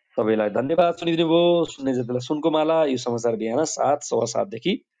 सबैलाई धन्यवाद सुनिदिनु भयो। सुन्ने जतिलाई सुनको माला। यो समाचार बिहान 7, 7:15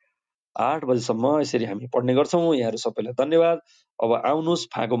 देखि 8 बजेसम्म यसरी हामी पढ्ने गर्छौँ। यहाँहरू सबैलाई धन्यवाद। अब आउनुहोस्,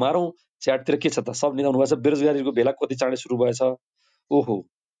 फाँको मारौँ। च्याटतिर के छ त, सब निदाउनु भएछ। बेरोजगारीको भेला कति चाँडै सुरु भएछ। ओहो,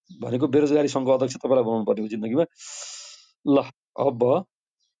 भनेको बेरोजगारी सङ्घको अध्यक्ष तपाईँलाई बनाउनु पर्ने हो जिन्दगीमा। ल अब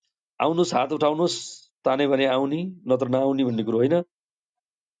आउनुहोस्, हात उठाउनुहोस्। ताने भने आउने, नत्र नआउने भन्ने कुरो होइन।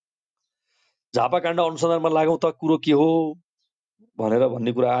 झापा काण्ड अनुसन्धानमा लागौँ त कुरो के हो भनेर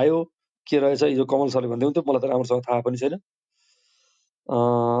भन्ने कुरा आयो। के रहेछ हिजो कमल सरले भन्दै हुन्थ्यो, मलाई त राम्रोसँग थाहा पनि छैन।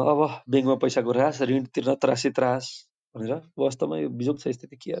 अब ब्याङ्कमा पैसाको ह्रास, ऋण तिर्न त्रास भनेर। वास्तवमा यो बिजोग छ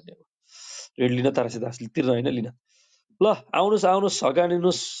स्थिति, के गर्ने अब। ऋण लिन त्रास तिर्न होइन लिन। ल आउनुहोस्,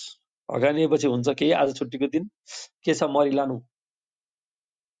 हगानिनुहोस्। हगानिएपछि हुन्छ केही। आज छुट्टीको दिन के छ, मरि लानु।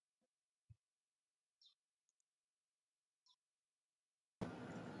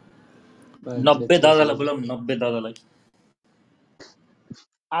 नब्बे दादालाई बोलाउँ, 90 दादालाई।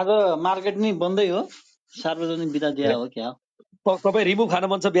 आज मार्केट नै बन्दै हो, सार्वजनिक बिदा दिया हो क्या? तपाईँ रिमु खान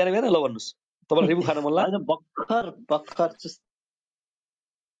मन छ बिहान बिहान? ल भन्नुहोस्, तपाईँलाई रिमु खान मन लाग्छ? भर्खर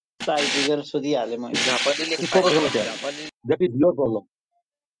आइपुगेर सोधिहालेँ मैले।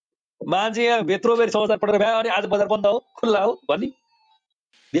 मान्छे यहाँ यत्रो बेर समाचार पढेर भ्या अनि आज बजार बन्द हो, खुल्ला हो भनी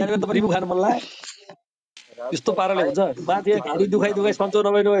बिहान बिहान तपाईँ रिमु खान मन लाग्यो? यस्तो पाराले हुन्छ? मान्छे घाँटी दुखाइ सन्चो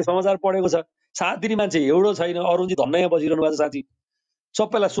नभए समाचार पढेको छ। 7 दिनी मान्छे एउटो छैन। अरुणजी धन्न यहाँ बसिरहनु भएको छ साथी।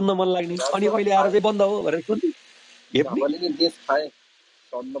 सबैलाई सुन्न मन लाग्ने, अनि अहिले आएर चाहिँ बन्द हो भनेर सुन्ने हेप्ने।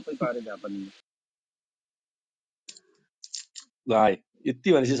 भाइ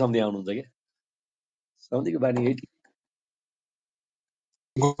यति भनेपछि सम्झि आउनुहुन्छ क्या? सम्झिको बानी यही।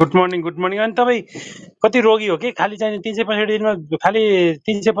 Good morning. अनि तपाईँ कति रोगी हो कि खाली चाहिने 365 दिनमा खालि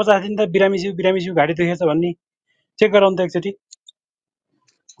 350 दिन त बिरामी घाँटी दुखेछ भन्ने चेक गराउनु त एकचोटि।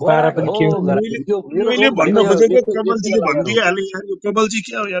 मैले भन्न खोजेको कमलजीले भनिदिइहालेँ यार। यो कमलजी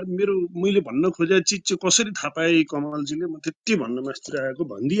क्या यार, मैले भन्न खोजेको चिज चाहिँ कसरी थाहा पाएँ कमलजीले? म त्यति भन्न मास्तिर आएको,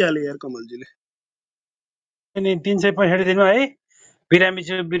 भनिदिइहालेँ यार कमलजीले। 365 दिनमा है बिरामी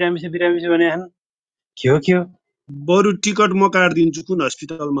छु भने के हो? बरु टिकट म काटिदिन्छु, कुन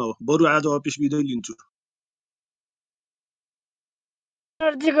हस्पिटलमा हो। बरु आज अफिस बिदै लिन्छु।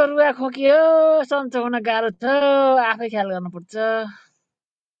 एलर्जीको रुगा खोकी हो, सन्चो हुन गाह्रो छ, आफै ख्याल गर्नुपर्छ।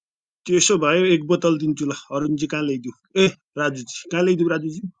 त्यसो भए 1 बोतल दिन्छु। ल अरुणजी कहाँ ल्याइदिउ? ए राजुजी कहाँ ल्याइदिउ?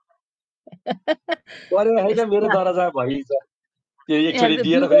 राजुजी परे होइन, मेरो दरजा भइछ। त्यो एकचोटि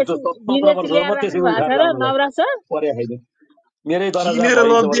दिएर फेरि 17 वर्षसम्म त्यसैको उखान लाउनुलाई परे होइन। मेरै दरजा किनेर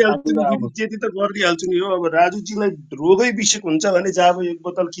भइछ। लगिदिइहाल्छु नि, त्यति त गरिदिइहाल्छु नि। हो अब राजुजीलाई रोगै विषय हुन्छ भने चाहिँ अब 1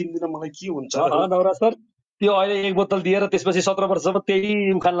 बोतल किनिदिन मलाई के हुन्छ र? नवराज सर, त्यो अहिले 1 बोतल दिएर त्यसपछि 17 वर्षसम्म त्यही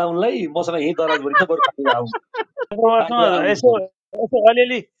उखान लाउनलाई मसँग यही दराजभरि छ। बरु यसो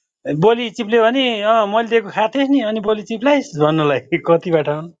अलिअलि बोली चिप्ल्यो भने मैले दिएको खाएको थिएँ नि, अनि बोली चिप्लाइस् भन्नुलाई कति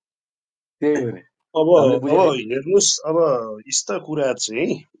बाटा हुन्। त्यही हो नि। अब हेर्नुहोस्, अब यस्ता कुरा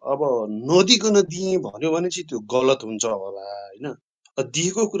चाहिँ अब नदिकन दिएँ भन्यो भने चाहिँ त्यो गलत हुन्छ होला होइन।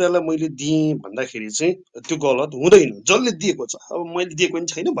 दिएको कुरालाई मैले दिएँ भन्दाखेरि चाहिँ त्यो गलत हुँदैन। जसले दिएको छ, अब मैले दिएको पनि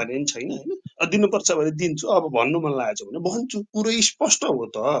छैन भने पनि छैन होइन। दिनुपर्छ भने दिन्छु। अब भन्नु मन लागेको छ भने भन्छु। कुरो स्पष्ट हो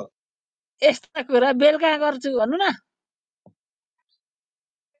त। यस्ता कुरा बेलुका गर्छु भन्नु न।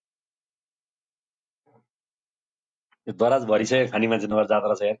 यो दराज भरिसक्यो खाने मान्छे नभएर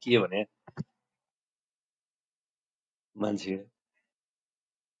जात्रा छ यार। के भने मान्छे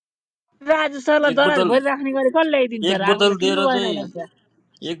राजु सरलाई दराज भरि राख्ने गरी कसले ल्याइदिन्छ? 1 बोतल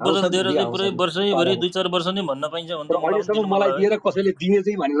दिएर चाहिँ पुरै वर्षैभरि 2-4 वर्ष नै भन्न पाइन्छ भने त अहिलेसम्म मलाई दिएर कसैले दिए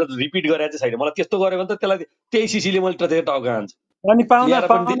चाहिँ भनेर रिपिट गरेको चाहिँ छैन। मलाई त्यस्तो गर्यो भने त त्यसलाई त्यही सिसीले मैले टचेर टाउका हान्छु। अनि पाहुना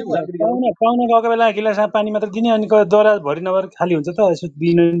गएको बेला गिलास पानी मात्र दिने, अनि दराज भरि नभएर खाली हुन्छ त यसो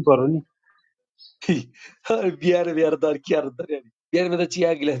दिनु नि पर्यो नि। बिहार त क्या बिहारमा त चिया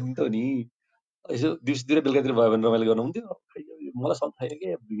गिलास दिन्थ्यो नि। यसो दिउँसोतिर बेलुकातिर भयो भने रमाइलो गर्नु हुन्थ्यो। मलाई सम्झाइ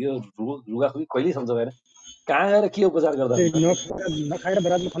कि यो रुगाखुरी कहिल्यै सम्झ भएन। कहाँ गएर के उपचार गर्दा नखाएर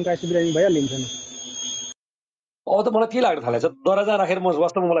बरातमा खन्काएपछि बिरामी भइहाल्छ नि। अब त मलाई के लाग्न थालेछ, दराजा राखेर म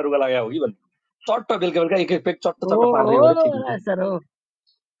वास्तवमा मलाई रुगा लाग्यो हो कि भन्ने। चट्ट बेलुका एक पेक चट्ट पार्दै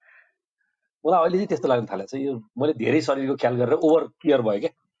मलाई अहिले चाहिँ त्यस्तो लाग्न थालेछ। यो मैले धेरै शरीरको ख्याल गरेर ओभर केयर भयो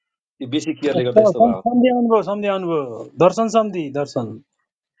क्या। यो बेसी केयरले गर्दा यस्तो भयो। सम्झी आउनुभयो दर्शन सम्झी दर्शन।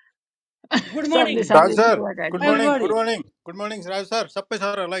 Good morning Raju sir. Good morning Raju sir. सबै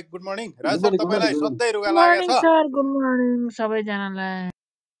सरहरूलाई गुड मर्निङ। राजु सर, तपाईलाई सधैँ रुगा लागेको छ। गुड मर्निङ सबैजनालाई।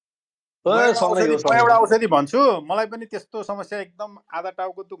 सँगै हो म सँगै एउटा औषधि भन्छु। मलाई पनि त्यस्तो समस्या एकदम आधा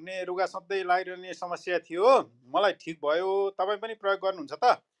टाउको दुख्ने रुगा सधैँ लागिरहने समस्या थियो, मलाई ठिक भयो। तपाईँ पनि प्रयोग गर्नुहुन्छ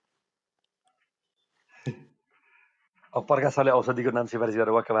त? अब प्रकाश सरले औषधिको नाम सिफारिस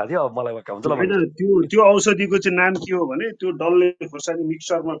गरेर वाक्क भएको थियो, अब मलाई वाक्क हुन्छ ल होइन भन्नुहोस्। त्यो औषधिको चाहिँ नाम के हो भने त्यो डल्ले खोर्सानी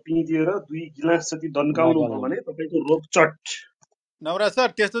मिक्सरमा पिँधिएर 2 गिलास जति दन्काउनु भयो भने तपाईँको रोग चट। नवराज सर,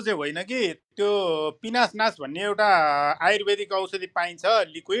 त्यस्तो चाहिँ होइन कि। त्यो पिनासनास भन्ने एउटा आयुर्वेदिक औषधि पाइन्छ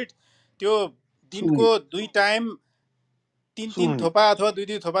लिक्विड, त्यो दिनको 2 टाइम 3 थोपा अथवा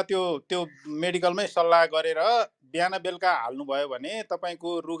 2 थोपा त्यो त्यो मेडिकलमै सल्लाह गरेर बिहान बेलुका हाल्नुभयो भने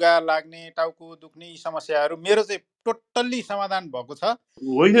तपाईँको रुगा लाग्ने, टाउको दुख्ने यी समस्याहरू मेरो चाहिँ टोटल्ली समाधान भएको छ।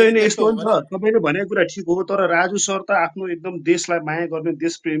 होइन यदि होइन त्यस्तो यस्तो हो हुन्छ, भने तपाईँले भनेको कुरा ठिक हो, तर राजु सर त आफ्नो एकदम देशलाई माया गर्ने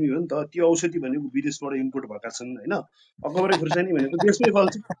देशप्रेमी हो नि त। त्यो औषधि भनेको विदेशबाट इम्पोर्ट भएका छन् होइन। अकबरे खुर्सानी भनेको देशमै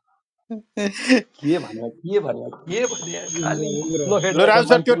फल्छ। खालि लोखेट ल भएका राजु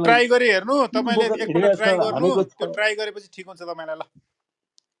सर, त्यो मान्छेलाई ट्राई गरी हेर्नु, किन तपाईँले बोकेर एकपल्ट हिँडिरहेको ट्राई छ गर्नु, भनेको त्यो छ। ट्राई गरेपछि ठिक हुन्छ तपाईँलाई। ल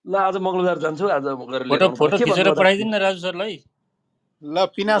ल आज मङ्गलबार जान्छु, आज गएर लिएर फोटो आउनु पर्छ। फोटो के खिचेर भन्नुभयो त? पठाइदिनु न राजु सरलाई ल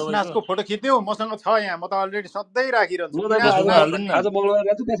तपाईँको। पिनासनासको फोटो खिच्दिउँ, मसँग छ यहाँ, म त अलरेडी सधैँ राखिरहन्छु म दाइ फेसबुकमा पिनासनास हालिदिनु भन्ने। न। आज मङ्गलबार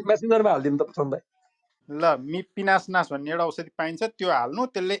जान्छु, मेसेन्जरमा हालिदिनु त प्रशान्त दाइ। ल पिनासनास भन्ने एउटा औषधि पाइन्छ, त्यो हाल्नु,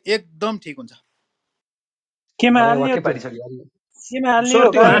 त्यसले एकदम ठिक हुन्छ। केमा मलाई हाल्ने हो वाक्कै त्यो? पारिसक्यो। केमा हाल्ने सर हो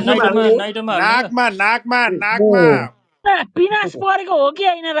त्यो होइन, गार्डनमा हाल्नुमा नाइटोमा हाल्ने हो? नाइटोमा हाल्ने हो। नाकमा नाकमा ओ नाकमा। पिनास परेको हो कि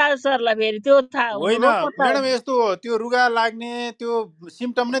होइन राजु सरलाई? फेरि त्यो थाहा हुनु होइन पो पत्ता। म्याडम, यस्तो हो, त्यो रुगा लाग्ने त्यो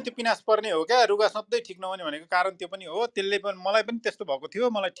सिम्टम नै त्यो पिनास पर्ने हो क्या। रुगा सधैँ ठिक नहुने भनेको कारण त्यो पनि हो। त्यसले पनि, मलाई पनि त्यस्तो भएको थियो,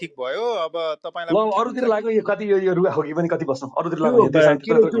 मलाई ठिक भयो, अब तपाईँलाई ल पनि ठिक अरूतिर हुन्छ नि। लाग्यो यो कति यो रुगा खोकी पनि कति बस्छौँ, अरूतिर लाग्यो त्यो यो देशान्तिर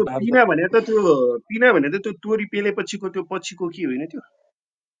त त्यो घुँडाहरू त। पिना भने त त्यो तोरी पेले पछिको त्यो पछिको के होइन त्यो।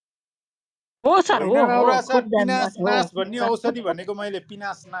 हो सर, होइन हो हो, नवरा सर, खुब जानुभएको हो। पिनासनास भन्ने औषधि भनेको मैले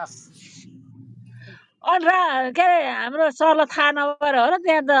पिनासनास। अनि के अरे हाम्रो सरलाई थाहा नभएर हो र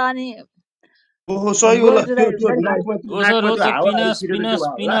त्यहाँ त। अनि ओहो सही हो ल, गोजुलाई त्यो हुन्छ नि त। हो सर, नाकमा हो त्यो त्यो हावाहरू पिनास छिरेर त्यो पिनास भयो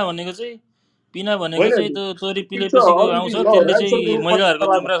होला। पिना भनेको चाहिँ पिना भनेको होइन चाहिँ त्यो तोरी ठिक छ, पिलेपछिको अरू आउँछ, दिन ल त्यसले राजु सरको चाहिँ रोग पत्ता मैलाहरूको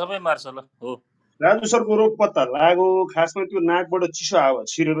लाग्यो, जुम्रा सबै मार्छ। ल हो। राजु सरको रोग पत्ता लाग्यो। खासमा त्यो नाकबाट चिसो हावा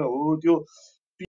छिरेर हो, त्यो